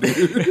piano,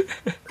 dude.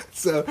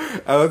 So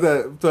I was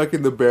at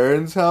fucking the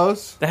Baron's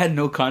house. That had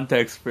no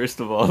context, first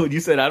of all. When you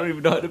said, I don't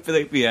even know how to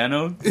play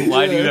piano,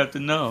 why do you have to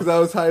know? Because I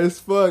was high as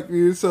fuck,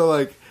 dude. So,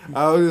 like,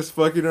 I was just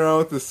fucking around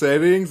with the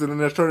settings, and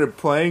then I started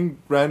playing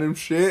random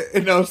shit,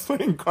 and I was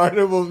playing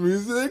carnival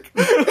music.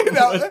 And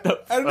I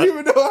don't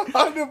even know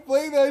how to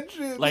play that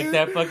shit, like dude.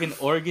 that fucking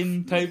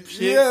organ type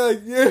shit? Yeah.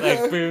 Like, yeah,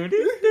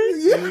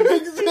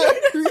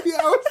 exactly.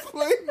 I was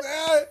playing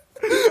that.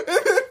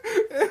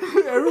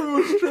 And everyone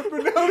was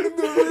tripping out in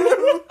the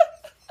room.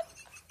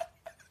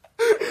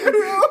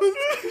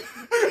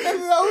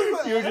 And I was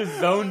like, you were just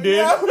zoned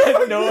in,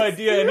 had no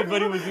idea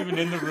anybody was even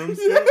in the room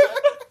still. Yeah.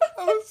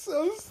 I was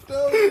so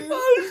stoned, dude.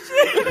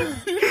 Oh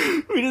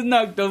shit! We just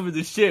knocked over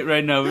the shit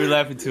right now. We were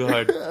laughing too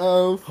hard.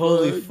 Oh, fuck.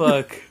 Holy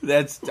fuck!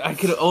 I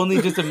could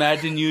only just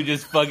imagine you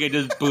just fucking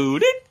just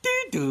booed.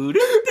 And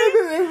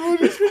then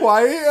everyone was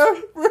quiet at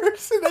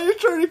first, and I just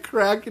started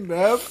cracking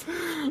up.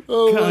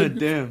 Oh, God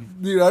damn.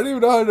 Dude, I don't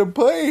even know how to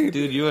play.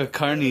 Dude, you were a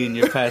carny in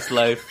your past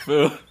life,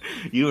 bro.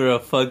 You were a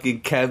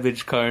fucking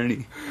cabbage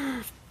carny.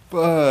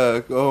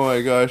 Fuck. Oh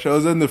my gosh. I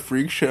was in the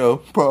freak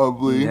show,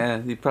 probably.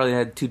 Yeah, you probably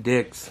had 2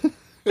 dicks.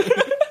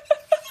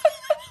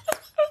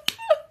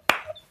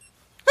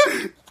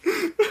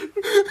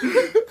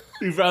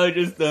 You're probably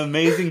just the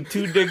amazing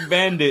 2-dick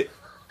bandit.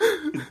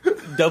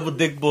 Double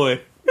dick boy.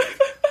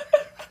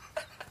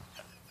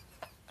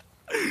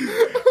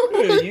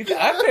 Dude,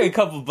 I pay a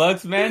couple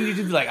bucks, man. You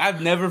just be like,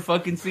 I've never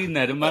fucking seen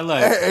that in my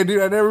life. Hey,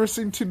 dude, I never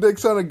seen 2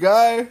 dicks on a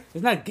guy.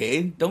 It's not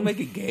gay. Don't make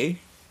it gay.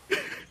 It's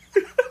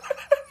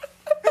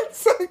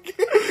not gay.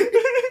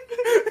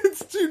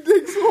 It's 2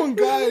 dicks, 1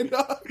 guy,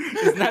 dog.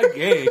 It's not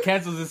gay. It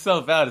cancels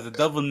itself out. It's a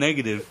double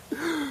negative.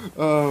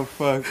 Oh,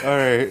 fuck.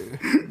 Alright.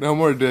 No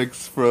more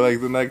dicks for, like,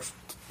 the next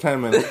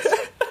 10 minutes.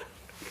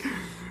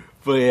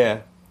 But, yeah.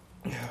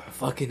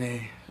 Fucking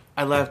A.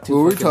 I laughed too What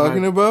were we fucking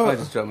talking hard. about? I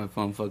just dropped my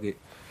phone. Fuck it.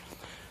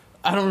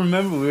 I don't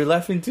remember. We were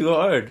laughing too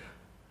hard.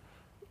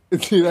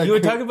 Dude, You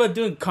were talking about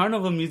doing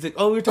carnival music.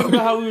 Oh, we were talking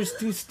about how we were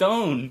too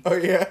stoned. Oh,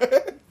 yeah?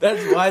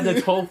 That's why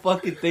this whole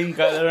fucking thing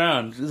got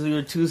around. Because we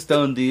were too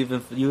stoned to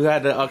even... You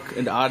had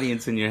an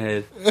audience in your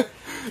head.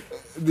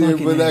 Dude,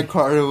 Fucking but A. that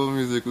carnival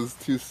music was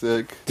too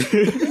sick.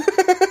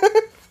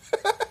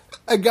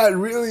 I got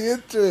really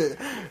into it.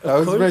 I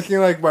was making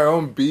like my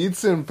own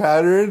beats and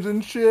patterns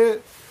and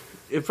shit.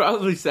 It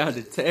probably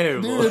sounded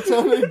terrible. Dude, it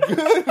sounded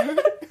good.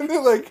 And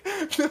they're like,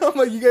 I'm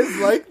like, you guys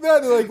like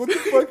that? They're like, what the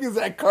fuck is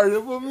that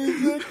carnival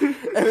music? And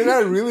then I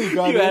really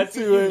got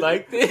into it. You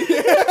liked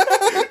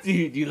it? Do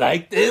you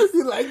like this?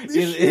 You like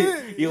this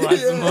shit? You want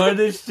some more of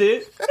this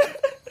shit?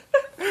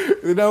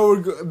 Then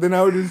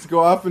I would just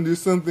go off and do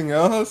something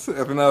else. And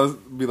then I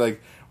would be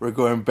like, we're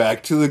going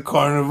back to the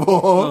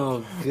carnival.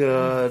 Oh,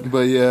 God.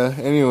 But yeah,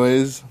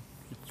 anyways.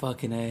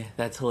 Fucking A.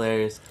 That's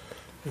hilarious.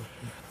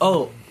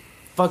 Oh,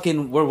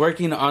 fucking, we're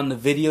working on the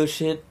video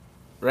shit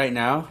right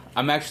now.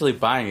 I'm actually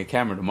buying a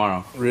camera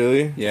tomorrow.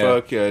 Really? Yeah.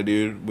 Fuck yeah,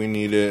 dude. We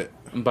need it.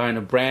 I'm buying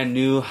a brand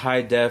new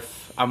high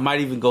def. I might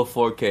even go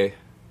 4K.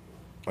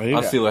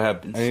 I'll see what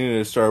happens. I need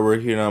to start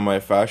working on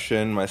my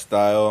fashion, my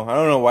style. I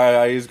don't know why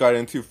I just got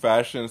into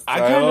fashion style. I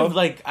kind of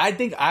I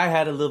think I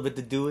had a little bit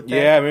to do with that.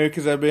 Yeah, maybe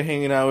because I've been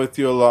hanging out with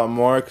you a lot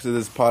more because of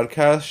this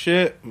podcast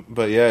shit.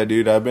 But yeah,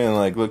 dude, I've been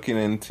like looking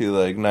into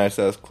like nice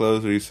ass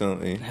clothes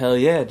recently. Hell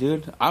yeah,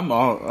 dude.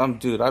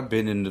 I've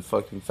been into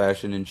fucking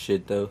fashion and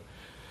shit though.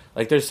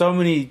 Like there's so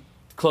many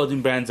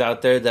clothing brands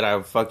out there that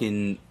I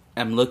fucking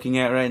am looking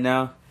at right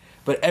now.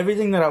 But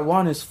everything that I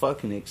want is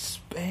fucking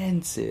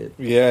expensive.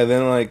 Yeah,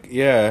 then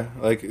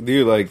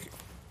dude, like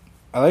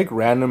I like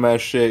random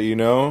ass shit, you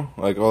know?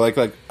 Like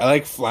I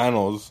like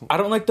flannels. I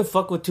don't like to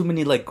fuck with too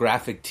many like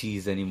graphic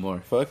tees anymore.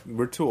 Fuck,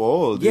 we're too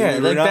old. Dude. Yeah,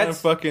 we're not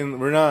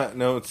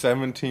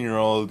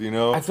 17-year-old, you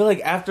know? I feel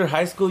like after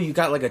high school you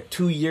got like a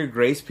 2-year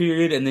grace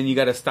period and then you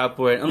gotta stop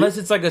wearing unless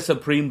it's like a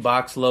Supreme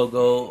box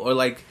logo or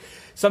like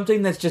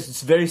something that's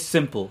just very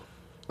simple.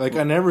 Like,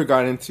 I never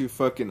got into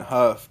fucking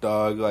Huff,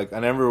 dog. Like,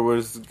 I never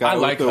with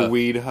the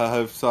weed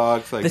Huff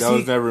socks. Like, that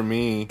was never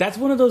me. That's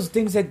one of those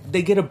things that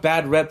they get a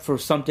bad rep for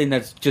something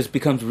that just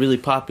becomes really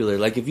popular.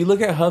 Like, if you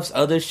look at Huff's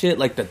other shit,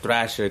 like the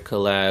Thrasher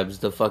collabs,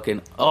 the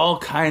fucking all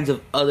kinds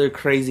of other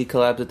crazy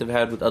collabs that they've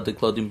had with other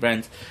clothing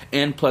brands,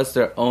 and plus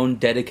their own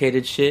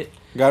dedicated shit.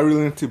 Got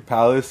really into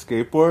Palace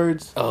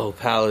skateboards. Oh,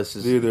 Palace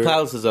is up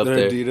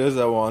there. Adidas,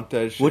 I want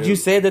that shit. Would you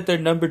say that they're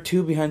number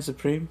 2 behind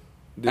Supreme?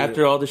 Dude,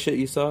 after all the shit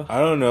you saw? I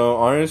don't know.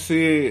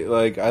 Honestly,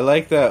 like, I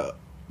like that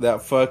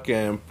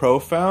fucking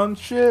Profound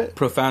shit.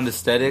 Profound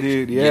aesthetic?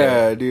 Dude,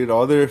 yeah, dude.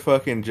 All their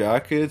fucking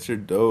jackets are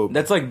dope.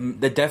 That's like,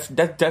 that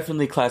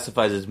definitely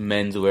classifies as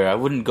menswear. I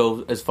wouldn't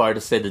go as far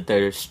to say that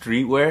they're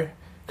streetwear.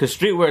 Because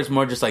streetwear is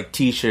more just like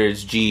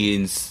t-shirts,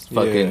 jeans,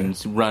 fucking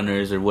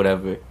runners or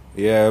whatever.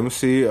 Yeah, I'm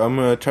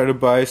gonna try to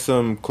buy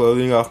some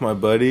clothing off my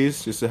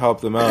buddies just to help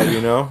them out,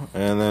 you know?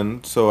 And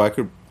then, so I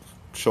could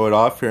show it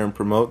off here and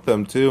promote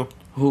them too.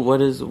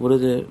 What is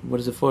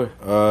it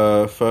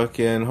for?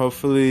 Fucking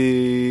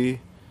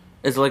hopefully.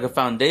 Is it like a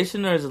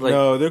foundation or is it like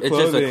no? They're clothing.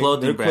 It's just a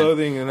clothing brand.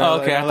 Clothing. And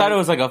I thought it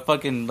was like a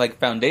fucking like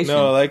foundation.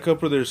 No, I like a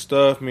couple of their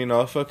stuff. I mean,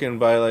 I'll fucking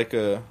buy like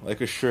a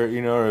shirt,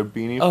 you know, or a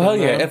beanie. Oh hell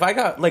yeah! If I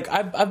got like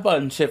I've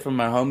bought shit from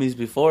my homies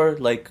before.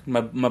 Like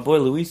my boy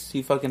Luis,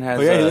 he fucking has.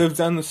 Oh yeah, he lives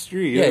down the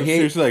street. Yeah,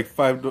 he's like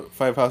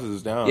five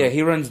houses down. Yeah,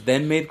 he runs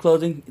Then Made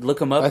Clothing.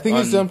 Look him up. I think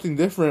he's something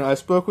different. I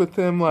spoke with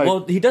him like.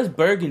 Well, he does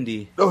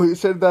Burgundy. Oh, he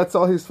said that's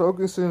all he's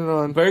focusing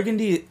on.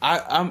 Burgundy.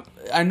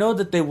 I know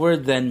that they were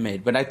Then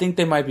Made, but I think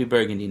they might be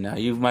Burgundy now.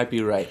 You might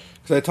be right.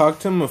 Because I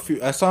talked to him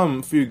I saw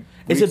him a few.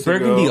 Is it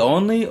Burgundy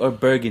only or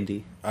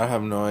Burgundy? I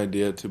have no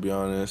idea, to be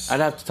honest.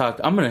 I'd have to talk.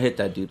 I'm gonna hit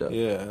that dude up.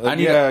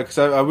 Yeah, because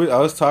I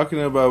was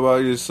talking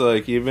about just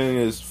like even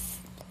his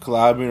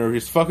collabing or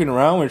he's fucking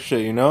around with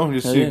shit, you know,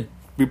 just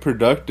be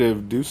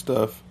productive, do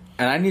stuff.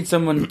 And I need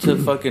someone to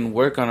fucking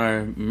work on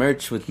our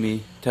merch with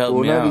me to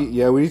help me out.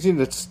 Yeah, we just need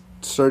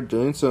to start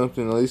doing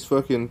something. At least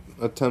fucking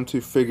attempt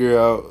to figure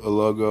out a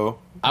logo.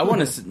 I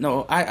want to.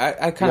 No,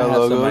 I kind of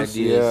have some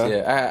ideas.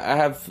 Yeah, I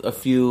have a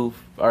few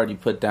already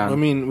put down. I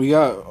mean, we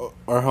got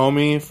our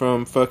homie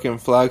from fucking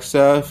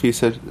Flagstaff. He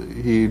said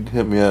he'd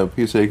hit me up.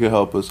 He said he could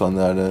help us on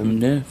that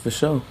end. Yeah, for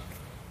sure.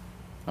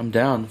 I'm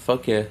down.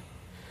 Fuck yeah.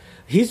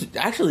 He's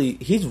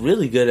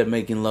really good at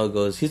making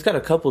logos. He's got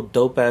a couple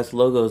dope ass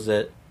logos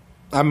that.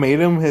 I made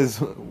him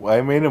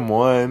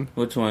one.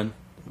 Which one?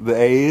 The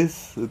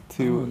A's, the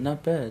 2. Oh,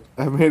 not bad.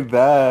 I made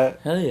that.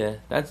 Hell yeah,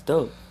 that's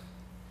dope.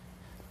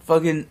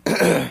 Fucking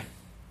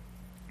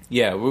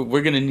yeah,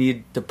 we're gonna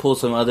need to pull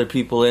some other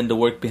people in to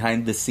work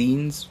behind the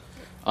scenes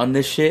on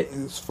this shit.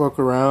 Just fuck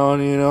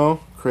around, you know,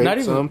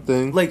 create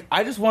something. Like,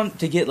 I just want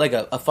to get like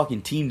a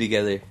fucking team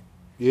together.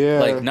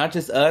 Yeah, like not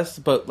just us,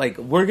 but like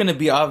we're gonna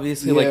be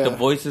obviously like the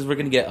voices. We're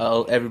gonna get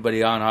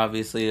everybody on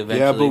obviously eventually.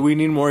 Yeah, but we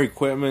need more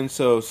equipment,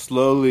 so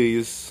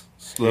slowly.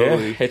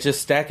 Yeah, it's just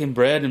stacking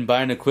bread and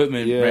buying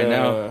equipment right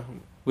now.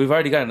 We've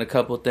already gotten a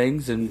couple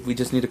things, and we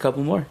just need a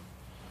couple more.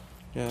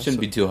 Yeah,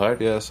 Shouldn't be too hard.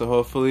 Yeah, so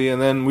hopefully,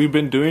 and then we've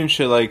been doing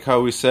shit like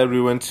how we said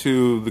we went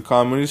to the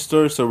comedy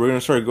store, so we're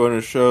gonna start going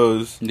to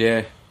shows.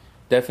 Yeah,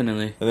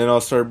 definitely. And then I'll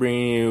start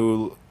bringing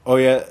you. Oh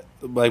yeah.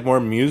 Like more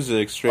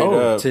music, straight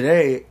up.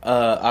 Today,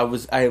 I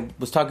was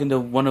talking to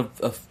one of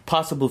a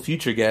possible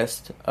future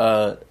guest.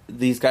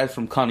 These guys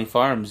from Connie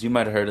Farms, you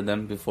might have heard of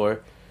them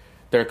before.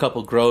 They're a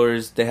couple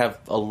growers. They have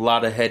a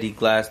lot of heady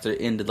glass. They're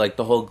into like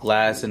the whole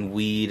glass and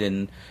weed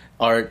and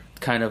art,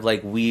 kind of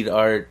like weed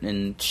art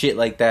and shit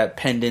like that,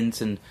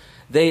 pendants, and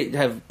they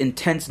have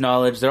intense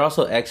knowledge. They're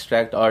also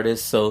extract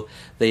artists, so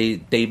they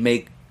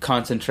make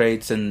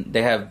concentrates, and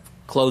they have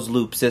closed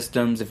loop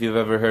systems, if you've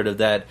ever heard of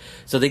that.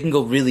 So they can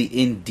go really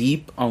in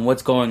deep on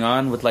what's going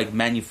on with like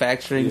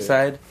manufacturing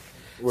side.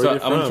 Where so are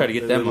they I'm gonna from? try to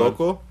get Are them they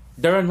local?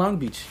 They're in Long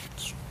Beach.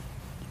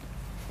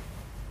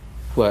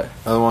 What?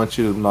 I don't want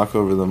you to knock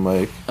over the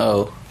mic.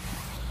 Oh,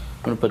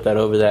 I'm gonna put that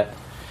over that.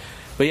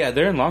 But yeah,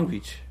 they're in Long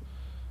Beach.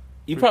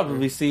 You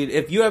probably see it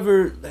if you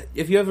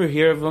ever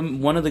hear of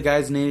them. One of the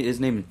guys' name is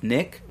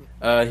Nick.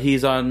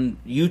 He's on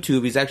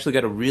YouTube. He's actually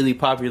got a really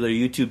popular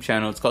YouTube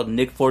channel. It's called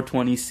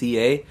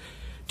Nick420CA.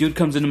 Dude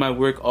comes into my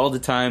work all the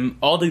time.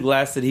 All the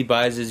glass that he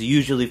buys is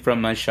usually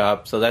from my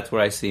shop, so that's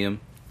where I see him.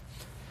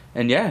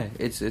 And yeah,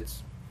 it's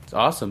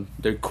awesome.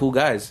 They're cool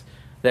guys.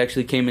 They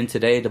actually came in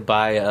today to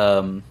buy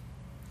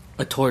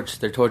a torch.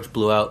 Their torch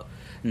blew out,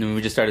 and then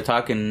we just started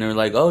talking. And they're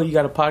like, "Oh, you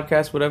got a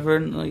podcast, whatever?"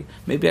 And like,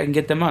 maybe I can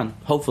get them on.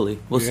 Hopefully,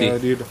 we'll see. Yeah,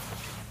 dude.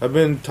 I've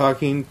been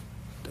talking.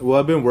 Well,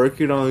 I've been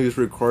working on these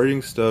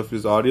recording stuff,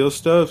 this audio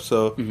stuff.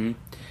 So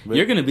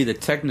You're gonna be the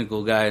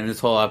technical guy in this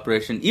whole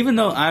operation, even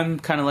though I'm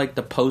kind of like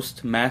the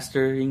post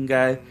mastering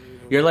guy.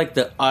 You're like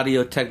the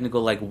audio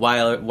technical, like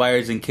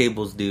wires and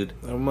cables, dude.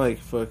 I'm like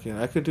fucking.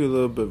 I could do a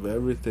little bit of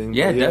everything.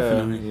 Yeah, but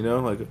definitely. You know,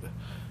 like,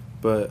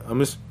 but I'm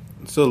just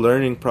still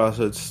learning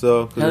process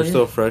still because we're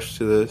still fresh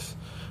to this.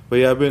 But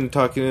yeah, I've been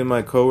talking to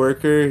my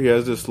coworker. He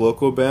has this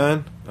local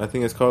band. I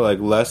think it's called like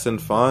Less Than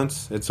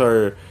Fonts. It's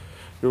our.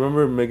 You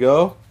remember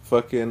Miguel,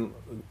 fucking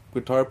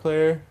guitar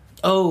player?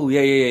 Oh yeah,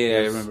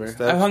 I remember.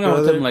 Steph's I hung out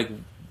with brother. him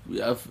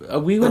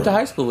like we went to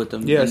high school with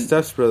him. Yeah, And-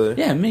 Steph's brother.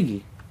 Yeah,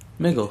 Miguel.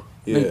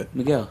 Yeah.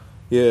 Miguel.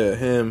 Yeah,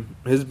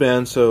 his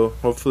band. So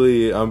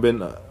hopefully,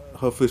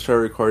 hopefully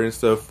start recording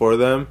stuff for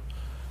them,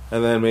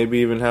 and then maybe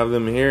even have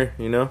them here.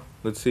 You know,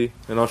 let's see,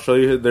 and I'll show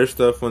you their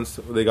stuff once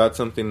they got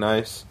something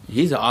nice.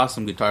 He's an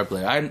awesome guitar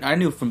player. I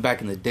knew from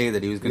back in the day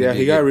that he was going to Yeah, be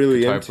he a got good really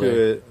guitar into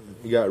player. it.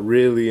 He got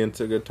really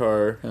into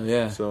guitar. Oh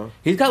yeah. So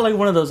He's got like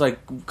one of those like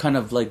kind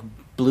of like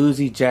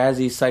bluesy,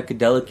 jazzy,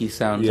 psychedelic-y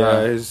sounds. yeah,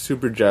 huh? he's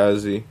super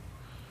jazzy,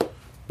 but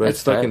That's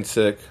it's fucking tight.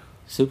 sick.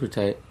 Super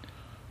tight.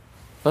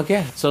 Fuck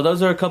yeah. So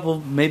those are a couple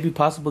maybe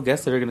possible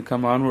guests that are going to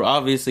come on. We're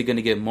obviously going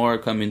to get more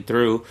coming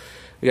through.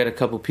 We got a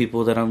couple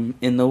people that I'm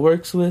in the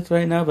works with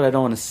right now, but I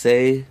don't want to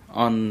say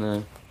on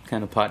the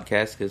kind of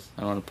podcast because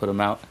I don't want to put them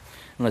out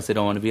unless they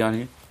don't want to be on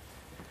here.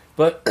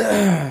 But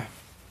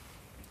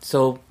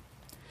so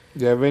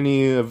Do you have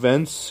any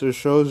events or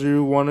shows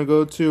you want to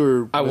go to?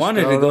 Or I missed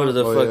wanted to out go on? to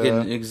the Oh,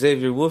 fucking yeah.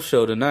 Xavier Wolf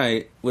show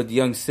tonight with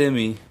Young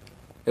Simi.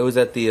 It was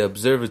at the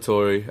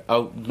observatory. I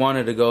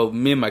wanted to go.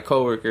 Me and my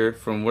coworker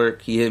from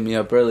work, he hit me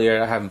up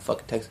earlier. I haven't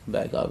fucking texted him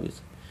back,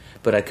 obviously.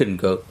 But I couldn't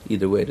go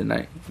either way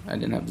tonight. I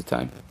didn't have the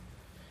time.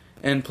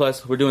 And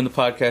plus, we're doing the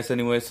podcast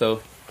anyway,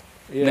 so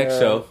Yeah, next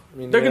show. I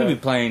mean, They're going yeah. to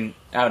be playing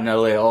out in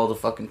LA all the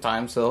fucking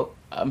time, so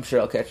I'm sure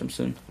I'll catch them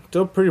soon.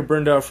 Still pretty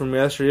burned out from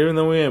yesterday. Even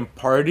though we didn't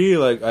party,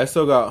 like I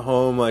still got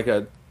home like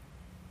at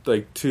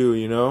like 2.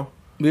 You know.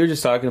 We were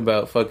just talking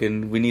about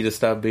fucking, we need to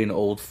stop being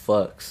old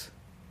fucks.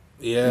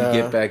 Yeah. And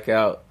get back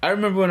out. I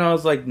remember when I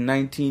was like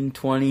 19,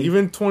 20.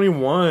 Even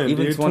 21,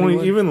 Even dude.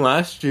 21? Even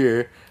last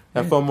year,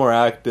 I felt more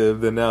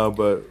active than now.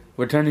 But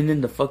We're turning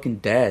into fucking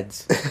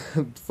dads.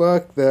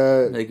 fuck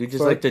that. Like, we just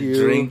Fuck like to you.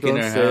 drink in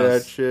Don't our say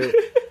house. that shit.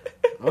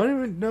 I don't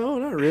even. No,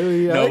 not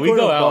really. I No, like we going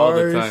go to out all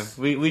the bars.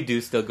 time. We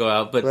do still go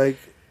out, but Like,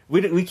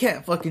 we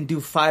can't fucking do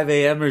 5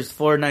 a.m.ers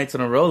 4 nights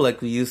in a row like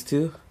we used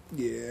to.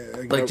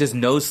 yeah. Like, just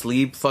no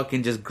sleep,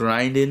 fucking just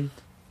grinding.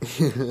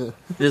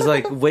 Just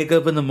like wake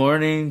up in the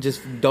morning,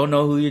 just don't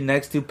know who you're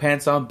next to,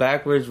 pants on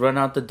backwards, run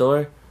out the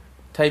door,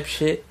 type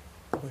shit.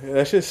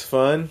 That's just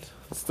fun.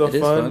 It's still It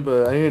is fun, fun.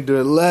 but I need to do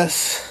it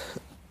less.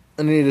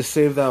 I need to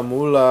save that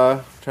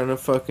moolah. Trying to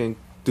fucking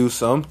do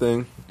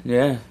something.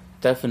 Yeah,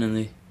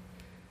 definitely.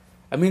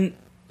 I mean,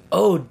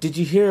 oh, did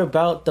you hear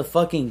about the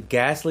fucking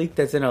gas leak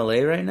that's in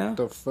LA right now?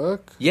 The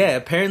fuck? Yeah,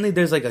 apparently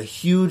there's like a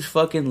huge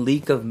fucking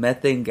leak of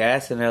methane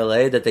gas in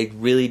LA that they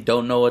really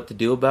don't know what to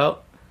do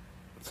about.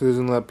 So it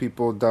doesn't let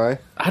people die.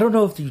 I don't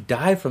know if you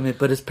die from it,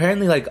 but it's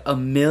apparently like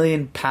 1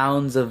 million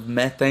pounds of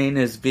methane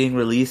is being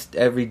released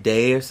every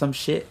day or some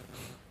shit.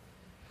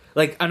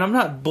 Like, and I'm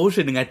not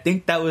bullshitting. I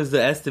think that was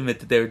the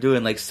estimate that they were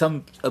doing, like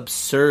some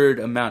absurd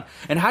amount.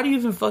 And how do you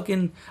even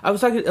fucking? I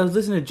was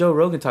listening to Joe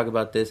Rogan talk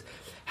about this.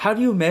 How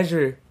do you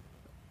measure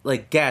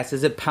like gas?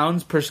 Is it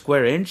pounds per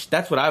square inch?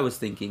 That's what I was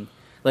thinking.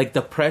 Like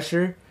the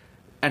pressure,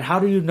 and how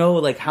do you know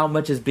like how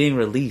much is being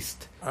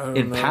released I don't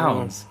in know.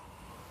 pounds?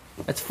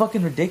 That's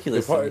fucking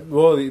ridiculous.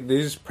 Well, they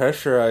just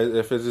pressurize.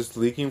 If it's just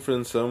leaking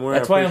from somewhere,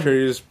 That's I'm why pretty sure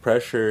you just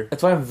pressure.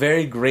 That's why I'm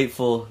very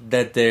grateful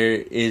that there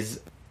is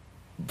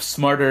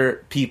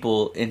smarter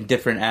people in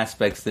different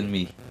aspects than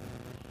me.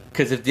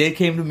 Because if they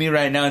came to me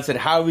right now and said,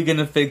 "How are we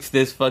gonna fix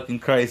this fucking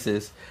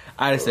crisis?"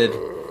 I'd said,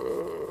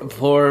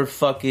 "Pour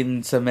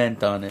fucking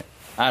cement on it."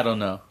 I don't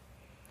know.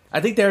 I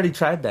think they already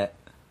tried that.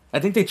 I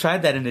think they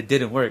tried that and it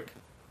didn't work.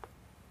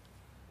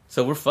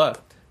 So we're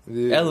fucked.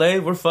 Dude, LA,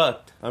 we're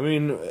fucked. I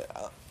mean,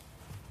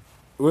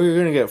 we're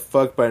gonna get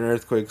fucked by an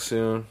earthquake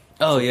soon.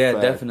 Oh That's a yeah,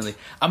 fact. definitely.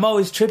 I'm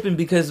always tripping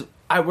because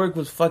I work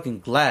with fucking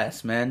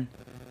glass, man.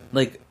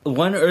 Like,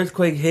 one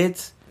earthquake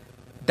hits,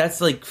 that's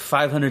like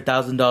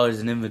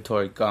 $500,000 in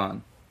inventory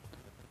gone.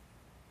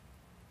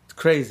 It's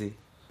crazy.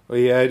 Well,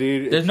 yeah,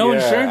 dude. There's no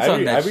insurance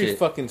on that I'd be shit.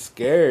 fucking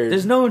scared.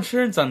 There's no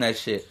insurance on that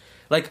shit.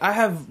 Like, I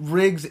have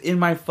rigs in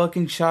my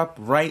fucking shop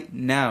right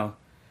now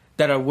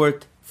that are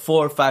worth $4,000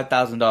 or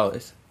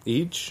 $5,000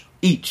 Each?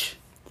 each.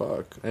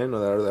 Fuck. I didn't know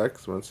that was that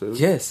expensive.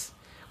 Yes.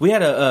 We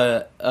had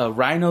a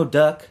rhino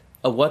duck,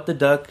 a what the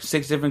duck,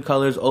 6 different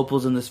colors,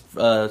 opals in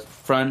the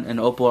front and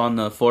opal on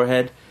the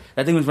forehead.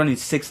 That thing was running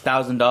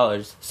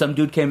 $6,000. Some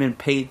dude came in,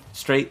 paid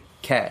straight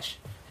cash.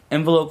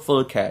 Envelope full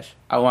of cash.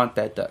 I want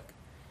that duck.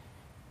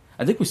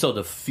 I think we sold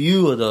a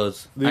few of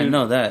those. Dude, I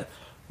know that.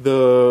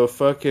 The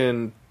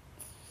fucking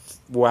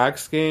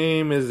wax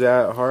game, is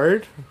that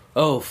hard?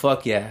 Oh,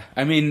 fuck yeah.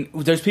 I mean,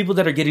 there's people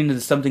that are getting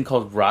into something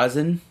called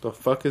rosin. The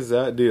fuck is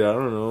that, dude? I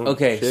don't know.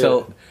 Okay, Shit.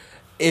 so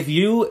if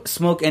you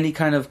smoke any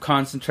kind of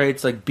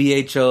concentrates like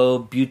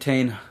BHO,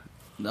 butane,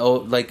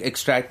 like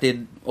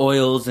extracted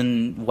oils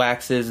and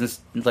waxes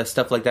and like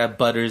stuff like that,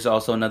 butters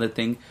also another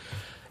thing.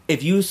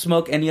 If you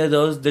smoke any of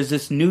those, there's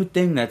this new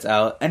thing that's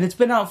out, and it's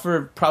been out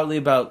for probably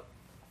about,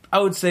 I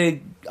would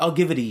say, I'll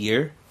give it a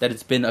year that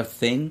it's been a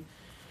thing.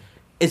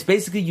 It's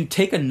basically you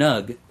take a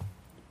nug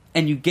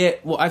and you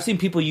get, well, I've seen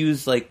people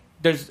use, like,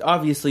 there's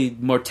obviously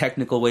more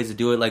technical ways to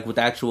do it, like with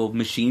actual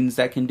machines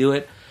that can do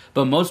it.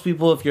 But most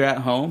people, if you're at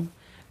home,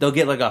 they'll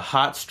get like a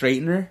hot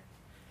straightener.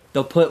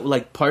 They'll put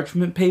like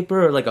parchment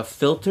paper or like a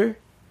filter,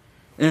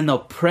 and then they'll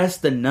press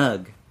the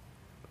nug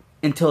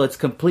until it's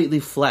completely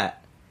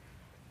flat.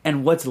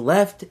 And what's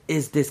left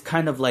is this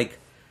kind of like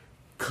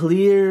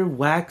clear,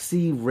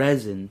 waxy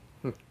resin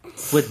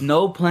with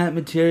no plant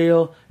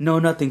material, no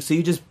nothing. So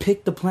you just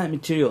pick the plant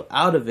material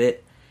out of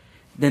it,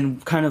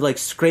 then kind of like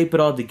scrape it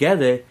all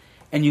together,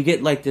 and you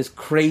get like this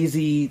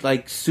crazy,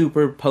 like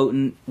super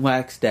potent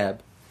wax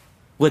dab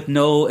with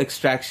no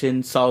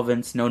extraction,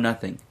 solvents, no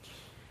nothing.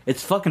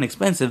 It's fucking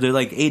expensive. They're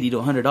like $80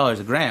 to $100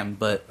 a gram,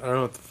 but I don't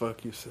know what the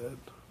fuck you said.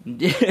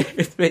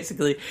 it's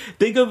basically,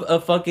 think of a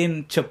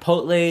fucking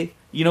Chipotle.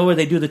 You know where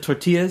they do the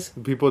tortillas?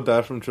 People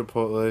die from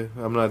Chipotle.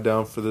 I'm not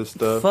down for this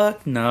stuff.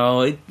 Fuck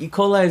no. E.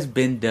 coli has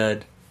been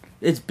done.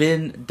 It's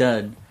been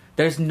done.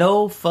 There's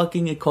no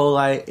fucking E.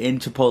 coli in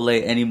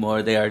Chipotle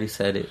anymore. They already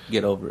said it.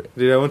 Get over it.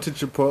 Dude, I went to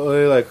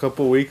Chipotle like a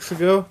couple weeks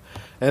ago,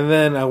 and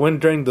then I went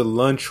during the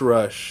lunch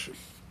rush.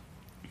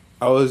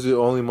 I was the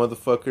only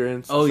motherfucker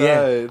inside. Oh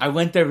yeah, I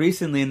went there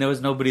recently and there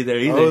was nobody there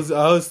either.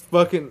 I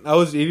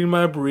was eating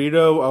my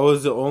burrito. I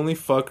was the only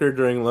fucker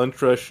during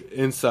lunch rush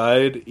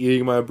inside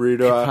eating my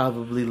burrito. I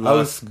probably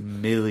lost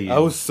millions. I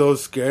was so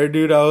scared,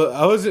 dude.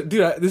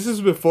 This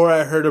is before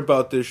I heard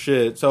about this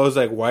shit. So I was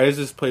like, why is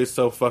this place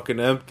so fucking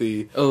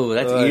empty? Oh,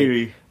 that's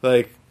eerie.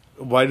 Like,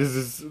 why does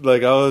this,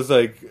 like, I was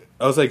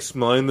like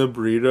smelling the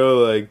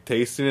burrito, like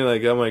tasting it,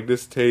 like I'm like,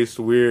 this tastes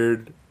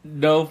weird.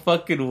 No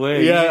fucking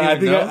way. Yeah,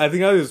 I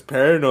think I was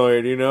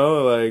paranoid, you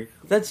know, like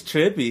that's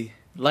trippy.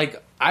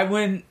 Like I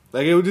went,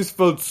 like it just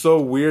felt so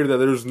weird that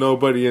there was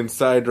nobody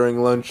inside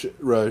during lunch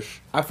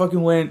rush. I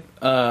fucking went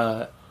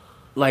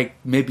like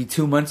maybe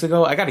 2 months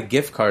ago. I got a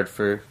gift card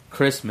for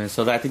Christmas,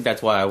 so I think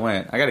that's why I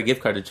went. I got a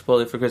gift card to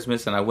Chipotle for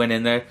Christmas, and I went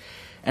in there,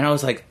 and I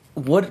was like,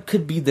 what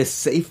could be the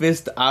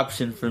safest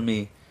option for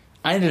me?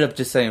 I ended up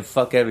just saying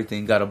fuck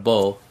everything, got a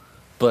bowl,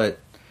 but.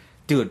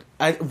 Dude,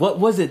 what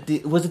was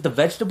it? Was it the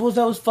vegetables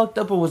that was fucked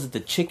up, or was it the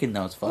chicken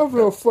that was fucked I up? have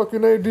no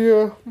fucking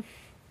idea.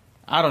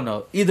 I don't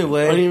know. Either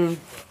way. I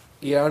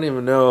don't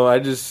even know. I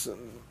just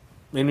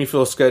made me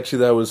feel sketchy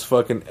that it was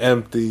fucking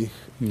empty.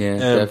 Yeah,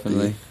 Empty.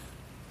 definitely.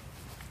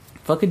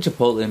 Fucking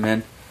Chipotle,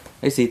 man.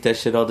 I used to eat that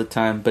shit all the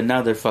time, but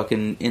now they're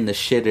fucking in the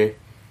shitter.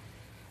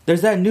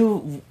 There's that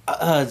new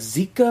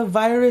Zika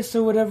virus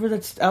or whatever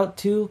that's out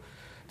too,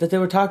 that they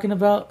were talking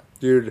about.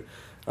 Dude,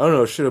 I don't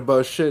know shit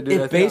about shit, dude.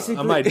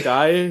 I might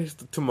die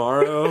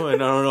tomorrow,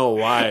 and I don't know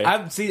why.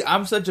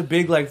 I'm such a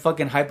big like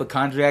fucking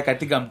hypochondriac. I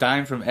think I'm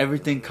dying from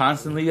everything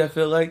constantly. I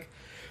feel like,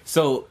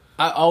 so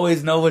I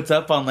always know what's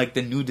up on like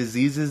the new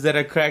diseases that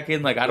are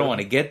cracking. Like I don't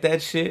want to get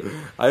that shit.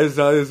 I just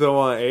don't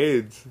want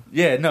AIDS.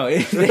 Yeah, no,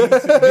 miss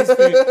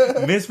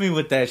me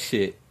with that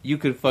shit. You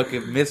could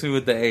fucking miss me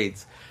with the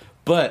AIDS.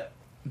 But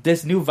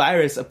this new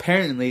virus,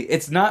 apparently,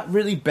 it's not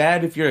really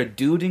bad if you're a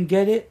dude and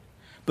get it.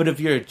 But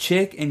if you're a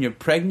chick and you're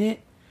pregnant,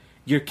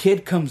 your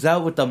kid comes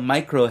out with a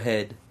micro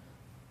head.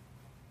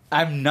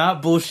 I'm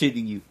not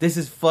bullshitting you. This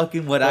is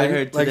fucking what I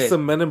heard today. Like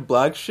some Men in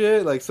Black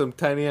shit? Like some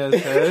tiny ass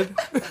head?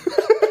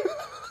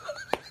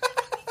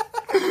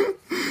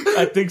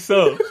 I think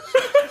so.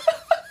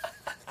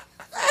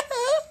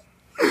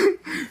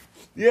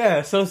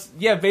 Yeah,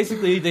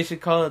 basically they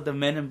should call it the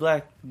Men in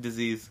Black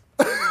disease.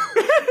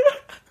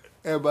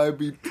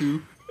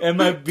 MIB2.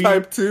 MIB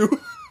Type 2.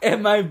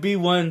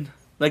 MIB1.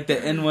 Like the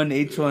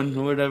N1H1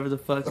 or whatever the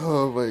fuck.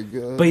 Oh my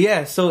god. But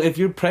yeah, so if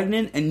you're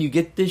pregnant and you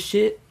get this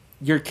shit,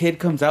 your kid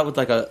comes out with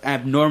like a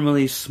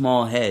abnormally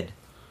small head.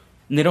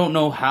 and they don't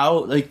know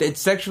how. Like, it's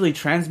sexually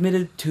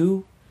transmitted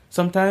too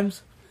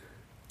sometimes.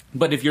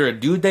 But if you're a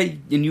dude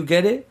and you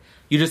get it,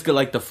 you just get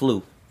like the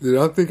flu. Dude,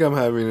 I don't think I'm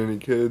having any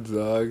kids,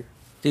 dog.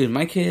 Dude,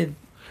 my kid,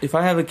 if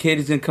I have a kid,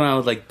 he's gonna come out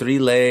with like 3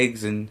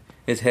 legs and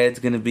his head's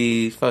gonna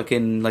be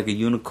fucking like a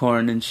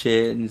unicorn and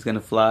shit, and he's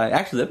gonna fly.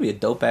 Actually, that'd be a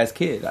dope ass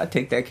kid. I'd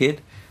take that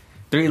kid.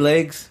 3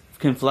 legs,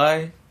 can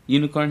fly,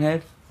 unicorn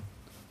head,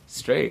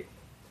 straight.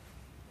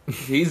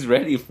 He's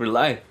ready for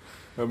life.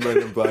 I'm Men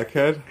in Black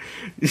head.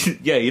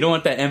 Yeah, you don't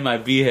want that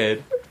MIB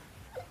head.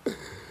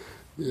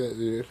 Yeah,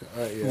 dude.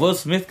 Yeah. Will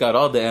Smith got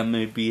all the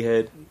MIB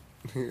head.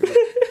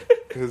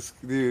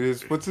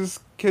 What's his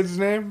kid's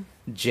name?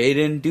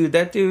 Jaden, dude,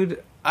 that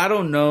dude, I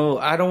don't know.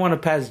 I don't want to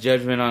pass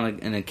judgment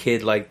on a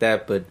kid like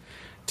that, but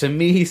to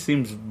me, he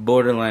seems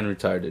borderline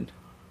retarded.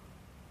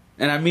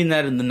 And I mean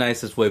that in the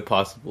nicest way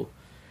possible.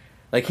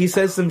 Like, he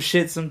says some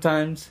shit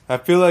sometimes. I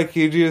feel like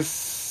he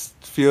just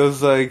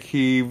feels like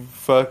he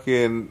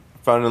fucking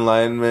found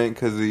enlightenment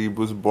because he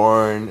was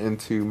born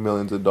into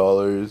millions of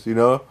dollars, you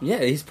know? Yeah,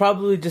 he's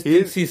probably just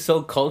thinks he's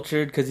so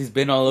cultured because he's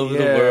been all over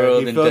the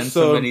world and done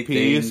so many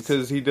things.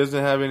 Because he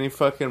doesn't have any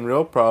fucking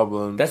real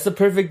problems. That's the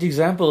perfect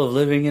example of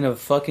living in a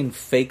fucking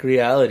fake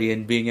reality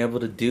and being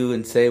able to do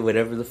and say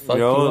whatever the fuck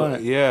you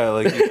want. Yeah,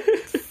 like you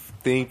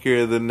think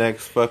you're the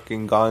next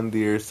fucking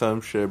Gandhi or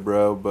some shit,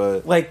 bro,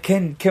 but... Like,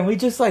 can we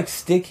just, like,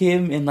 stick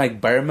him in, like,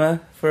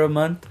 Burma for a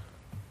month?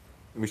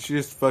 We should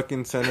just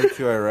fucking send him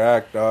to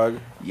Iraq, dog.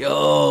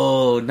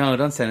 Yo, no,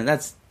 don't send him.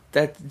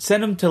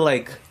 Send him to,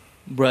 like,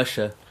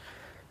 Russia.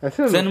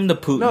 Send him to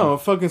Putin. No,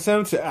 fucking send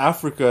him to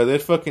Africa.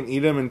 They'd fucking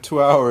eat him in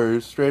 2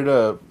 hours, straight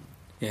up.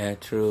 Yeah,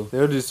 true.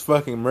 They'll just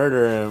fucking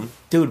murder him.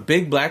 Dude,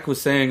 Big Black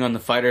was saying on The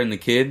Fighter and the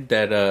Kid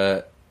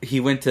that he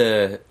went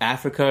to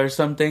Africa or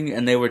something,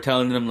 and they were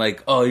telling him,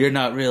 like, oh, you're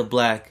not real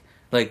black.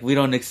 Like, we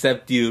don't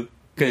accept you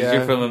because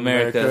you're from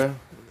America.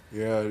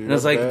 Yeah, dude, and I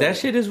was like, that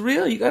shit is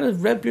real. You gotta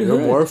rep your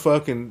hood.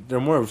 They're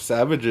more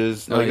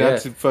savages. Like,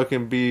 not to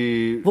fucking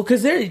be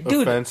because they're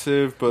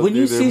offensive, but when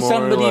you they're see more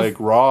somebody like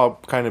raw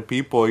kind of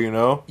people, you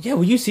know? Yeah,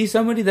 when you see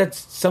somebody that's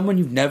someone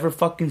you've never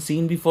fucking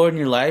seen before in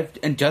your life,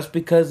 and just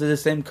because of the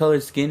same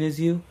colored skin as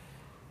you,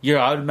 you're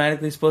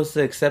automatically supposed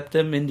to accept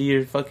them into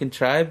your fucking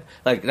tribe.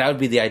 Like, that would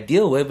be the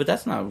ideal way, but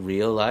that's not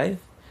real life.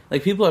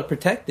 Like, people are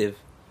protective.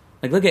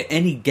 Like, look at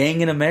any gang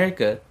in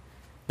America.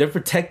 They're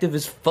protective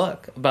as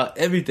fuck about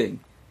everything.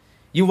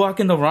 You walk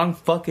in the wrong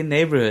fucking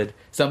neighborhood,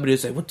 somebody will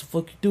say, what the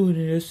fuck you doing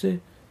here,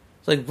 sis?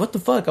 It's like, what the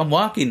fuck? I'm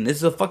walking. This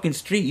is a fucking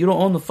street. You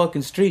don't own the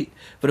fucking street.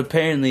 But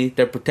apparently,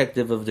 they're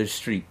protective of their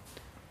street.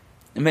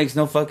 It makes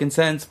no fucking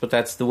sense, but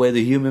that's the way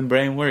the human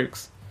brain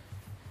works.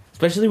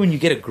 Especially when you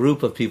get a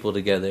group of people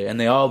together and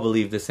they all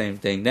believe the same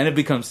thing. Then it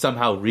becomes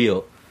somehow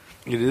real.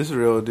 It is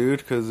real, dude,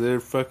 because they're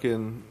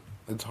fucking...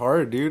 It's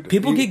hard, dude.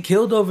 People get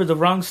killed over the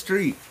wrong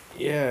street.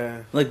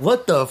 Yeah. Like,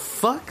 what the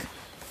fuck?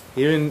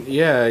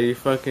 You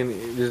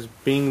fucking just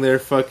being there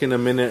fucking a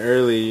minute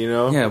early, you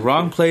know? Yeah,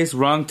 wrong place,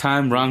 wrong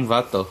time, wrong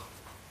vato.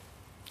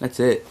 That's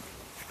it.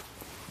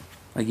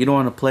 Like, you don't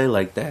want to play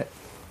like that.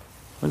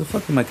 Where the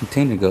fuck did my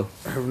container go?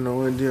 I have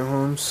no idea,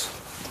 Holmes.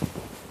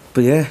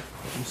 But yeah.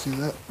 You see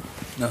that?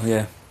 Oh,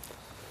 yeah.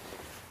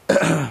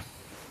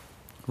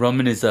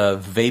 Roman is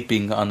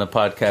vaping on the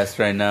podcast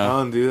right now. I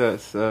don't do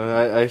that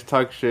stuff. I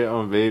talk shit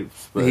on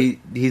vapes, but...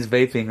 He's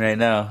vaping right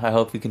now. I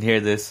hope you can hear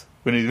this.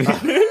 When he's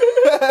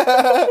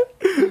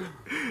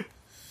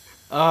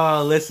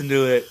oh, listen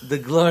to it. The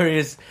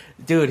glorious...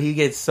 Dude, he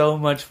gets so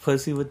much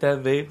pussy with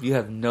that vape. You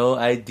have no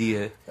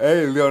idea.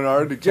 Hey,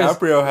 Leonardo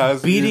DiCaprio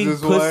has beating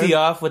pussy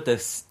off with a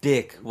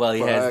stick while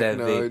he has that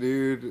vape.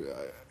 Dude.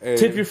 Hey,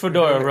 tip your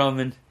fedora,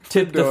 Roman.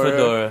 Tip the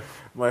fedora.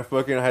 My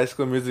fucking High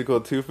School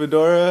Musical 2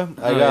 fedora.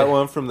 I got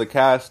one from the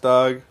cast,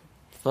 dog.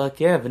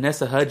 Fuck yeah,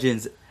 Vanessa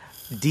Hudgens.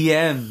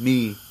 DM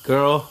me,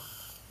 girl.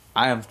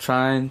 I am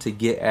trying to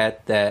get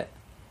at that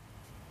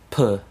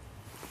puh.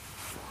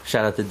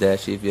 Shout out to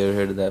Dashy if you ever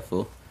heard of that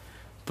fool.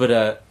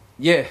 But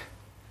yeah.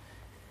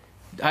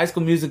 High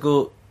School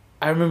Musical,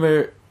 I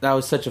remember that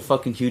was such a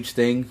fucking huge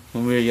thing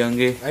when we were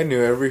younger. I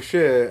knew every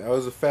shit. I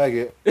was a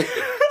faggot.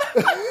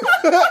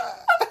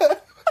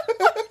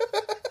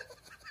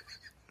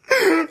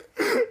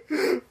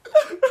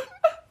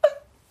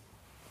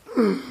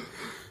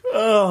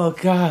 Oh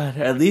God!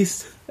 At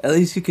least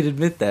you could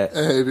admit that.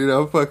 Hey, dude,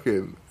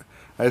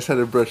 I just had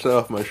to brush that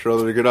off my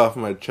shoulder to get off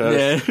my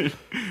chest. Yeah.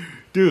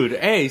 Dude,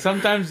 hey,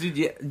 sometimes,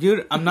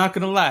 dude, I'm not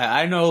gonna lie.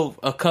 I know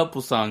a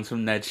couple songs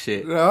from that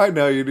shit. No, I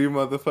know you do,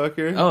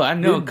 motherfucker. Oh, I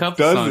know a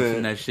couple songs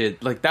from that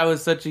shit. Like, that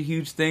was such a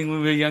huge thing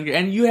when we were younger.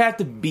 And you have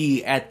to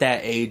be at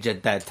that age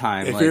at that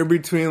time. If like, you're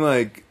between,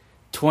 like...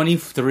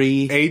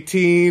 23...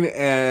 18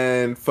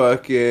 and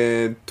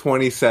fucking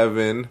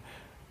 27...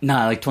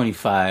 Nah, like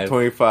 25.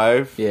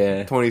 25?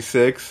 Yeah.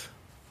 26?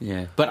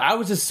 Yeah. But I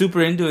was just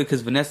super into it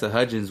because Vanessa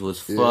Hudgens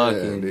was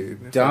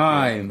fucking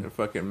dime.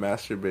 Fucking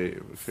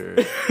masturbate with her.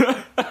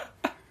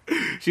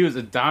 She was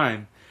a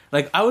dime.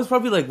 Like, I was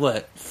probably like,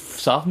 what?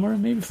 Sophomore,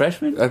 maybe?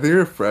 Freshman? I think we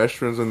were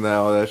freshmen when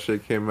all that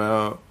shit came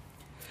out.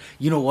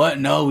 You know what?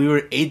 No, we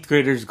were 8th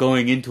graders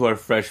going into our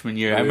freshman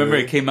year. I remember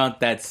Really? it came out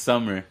that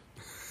summer.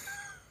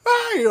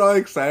 You're all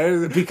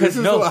excited Because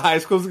this is what high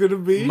school's gonna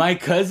be. My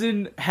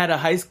cousin had a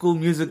High School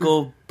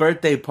Musical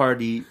birthday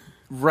party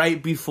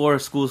right before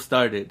school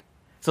started.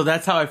 So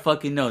that's how I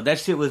fucking know. That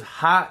shit was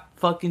hot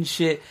fucking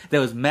shit.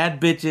 There was mad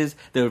bitches.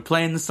 They were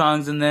playing the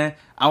songs in there.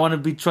 I Want to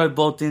Be Troy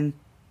Bolton.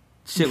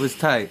 Shit was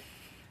tight.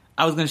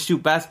 I was going to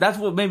shoot basketball. That's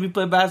what made me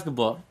play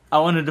basketball. I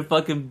wanted to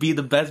fucking be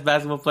the best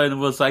basketball player in the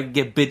world so I could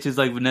get bitches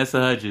like Vanessa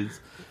Hudgens.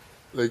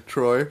 Like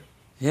Troy.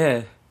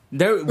 Yeah. We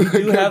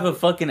do have a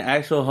fucking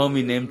actual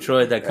homie named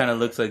Troy that kind of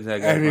looks like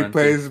that guy. And he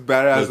plays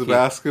badass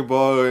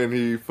basketball and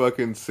he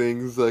fucking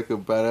sings like a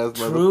badass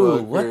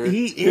True. motherfucker. What?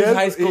 He is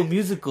High School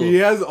Musical. He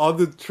has all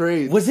the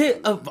traits. Was it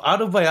an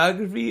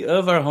autobiography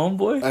of our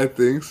homeboy? I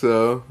think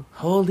so.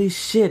 Holy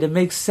shit, it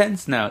makes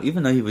sense now.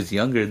 Even though he was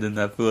younger than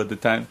that fool at the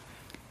time.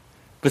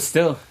 But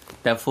still,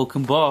 that fool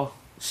can ball.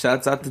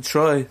 Shouts out to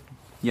Troy.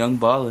 Young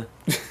baller.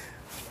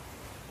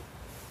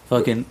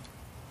 Fucking...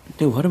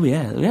 Dude, what are we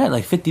at? We're at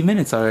like 50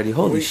 minutes already.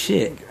 Holy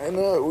shit. I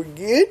know, we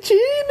get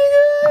you,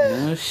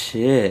 nigga. No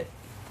shit.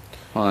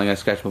 Hold on, I gotta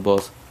scratch my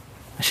balls.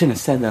 I shouldn't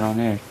have said that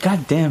on air.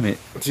 God damn it.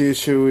 Dude,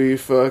 should we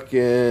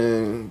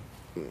fucking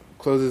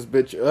close this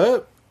bitch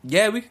up?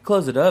 Yeah, we could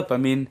close it up. I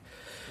mean,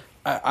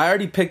 I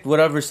already picked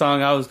whatever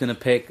song I was gonna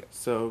pick.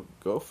 So,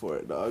 go for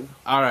it, dog.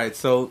 Alright,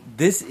 so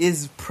this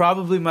is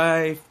probably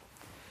my...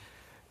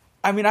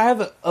 I mean, I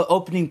have an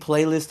opening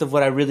playlist of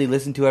what I really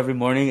listen to every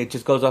morning. It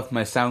just goes off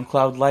my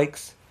SoundCloud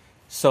likes.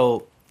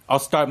 So I'll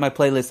start my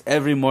playlist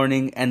every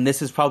morning, and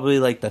this is probably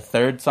like the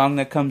 3rd song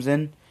that comes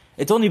in.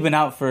 It's only been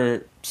out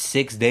for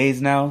 6 days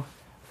now,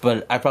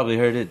 but I probably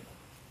heard it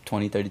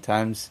 20, 30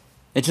 times.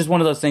 It's just one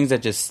of those things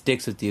that just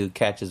sticks with you,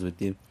 catches with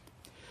you.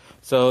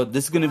 So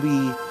this is going to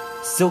be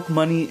Silk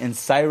Money and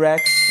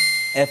Cyrax,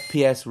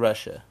 FPS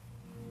Russia.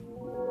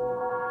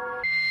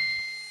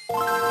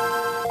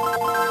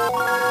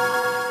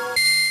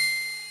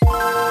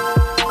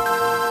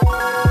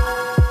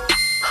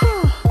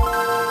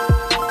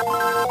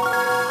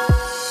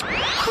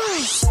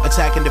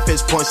 Attacking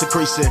defense points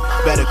increasing.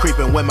 Better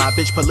creeping when my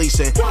bitch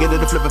policing. Get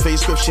her to flip a face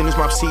description is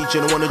my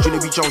procedure. No one of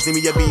Junior B. Jones, leave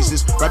me your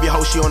pieces. Grab your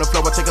hoe, she on the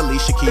floor, I take a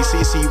leash. Your keys,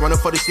 CC, running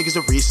for these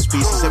niggas of Reese's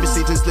pieces. Every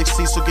season's lick,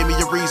 so give me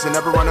a reason.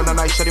 Never running all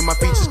night, shutting my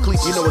features,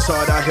 cleats. You know it's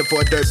hard out here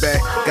for a dirt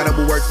bag. Gotta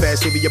work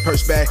fast, give you your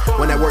purse back.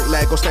 When that work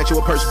lag, go snatch you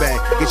a purse bag.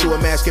 Get you a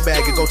basket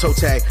bag and go toe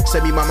tag.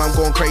 Send me mama, I'm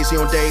going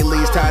crazy on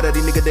dailies. Tired of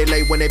these niggas, they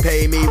late when they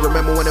pay me.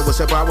 Remember when it was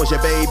simple, I was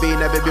your baby.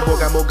 Now baby boy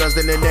got more guns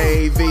than the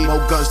Navy.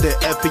 More guns than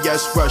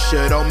FPS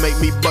Russia, don't make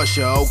me bust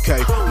ya,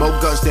 okay. More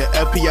guns than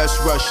FPS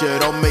Russia,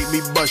 don't make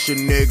me bust ya,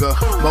 nigga.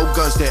 More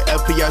guns than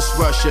FPS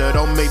Russia,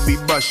 don't make me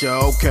bust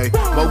ya, okay.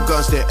 More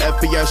guns than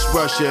FPS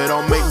Russia,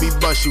 don't make me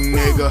bust you,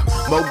 nigga.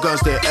 More guns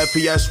than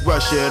FPS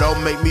Russia,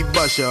 don't make me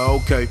bust ya,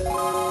 okay.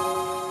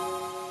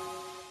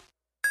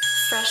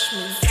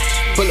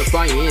 Pull up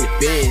on you in the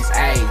Benz,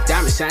 ayy.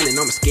 Diamond shining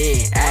on my skin,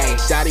 ayy.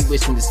 Shawty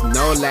wishing this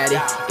no laddie.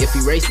 If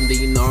you racing, then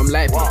you know I'm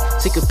laughing.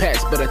 Sick of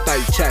packs, but I thought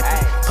you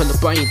trapping. Pull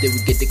up on you, then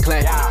we get the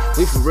clapping.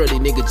 We for real, these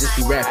nigga just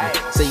be rapping.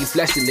 Say you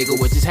flash the nigga,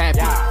 what just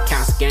happened?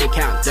 Counts the game,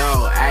 count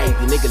dough, ayy.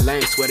 You nigga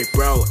lame, sweat it,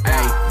 bro,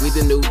 ayy. We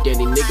the new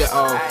Danny nigga,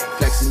 oh.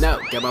 Flexing up,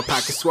 got my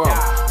pocket swole.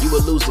 You a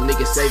loser,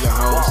 nigga, saving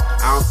hoes.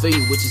 I don't feel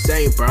you, what you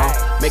saying, bro?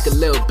 Make a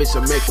little bitch, I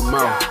make a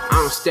more.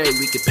 I don't stay,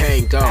 we can pay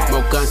and go.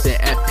 More guns than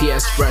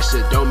FPS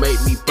Russia, don't make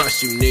me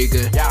bust you,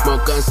 nigga.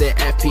 More guns than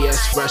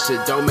FPS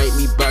Russia, don't make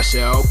me bust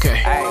ya,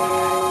 okay.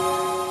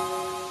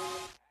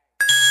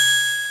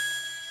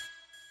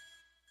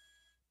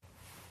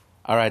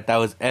 Alright, that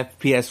was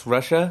FPS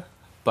Russia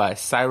by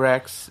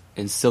Cyrax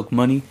and Silk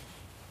Money.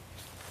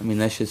 I mean,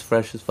 that shit's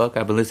fresh as fuck.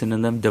 I've been listening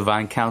to them.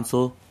 Divine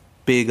Council.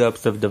 Big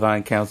ups of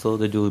Divine Council.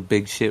 They're doing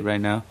big shit right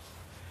now.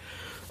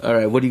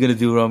 Alright, what are you gonna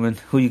do, Roman?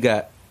 Who you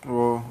got?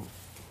 Well,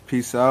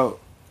 peace out.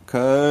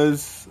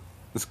 Cuz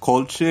it's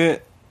cold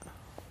shit.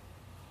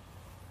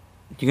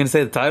 You gonna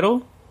say the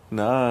title?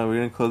 Nah, we're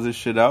gonna close this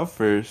shit out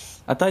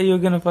first. I thought you were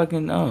gonna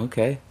fucking... Oh,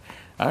 okay.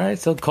 Alright,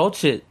 so cold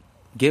shit.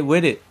 Get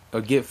with it.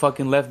 Or get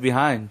fucking left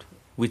behind.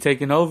 We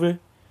taking over.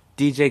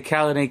 DJ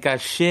Khaled ain't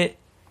got shit.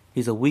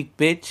 He's a weak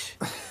bitch.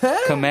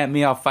 Come at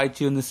me, I'll fight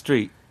you in the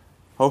street.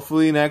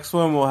 Hopefully next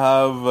one we'll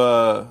have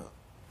a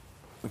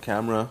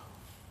camera.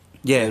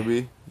 Yeah.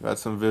 Maybe. Got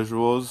some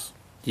visuals.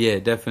 Yeah,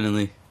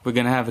 definitely. We're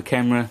gonna have a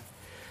camera.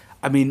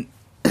 I mean,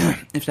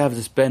 if I have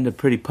to spend a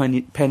pretty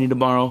penny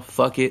tomorrow,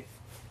 fuck it.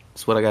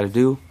 That's what I gotta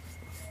do.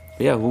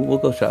 But yeah, we'll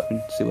go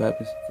shopping, see what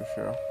happens. For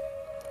sure.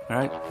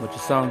 Alright, what's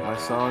your song? My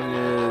song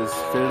is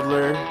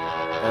Fiddler,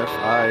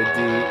 Fidlar.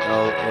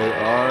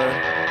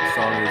 The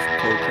song is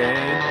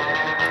Cocaine.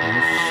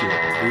 Oh shit.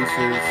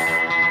 Deuces.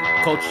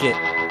 Cold shit.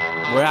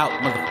 We're out,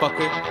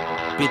 motherfucker.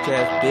 Bitch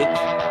ass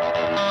bitch.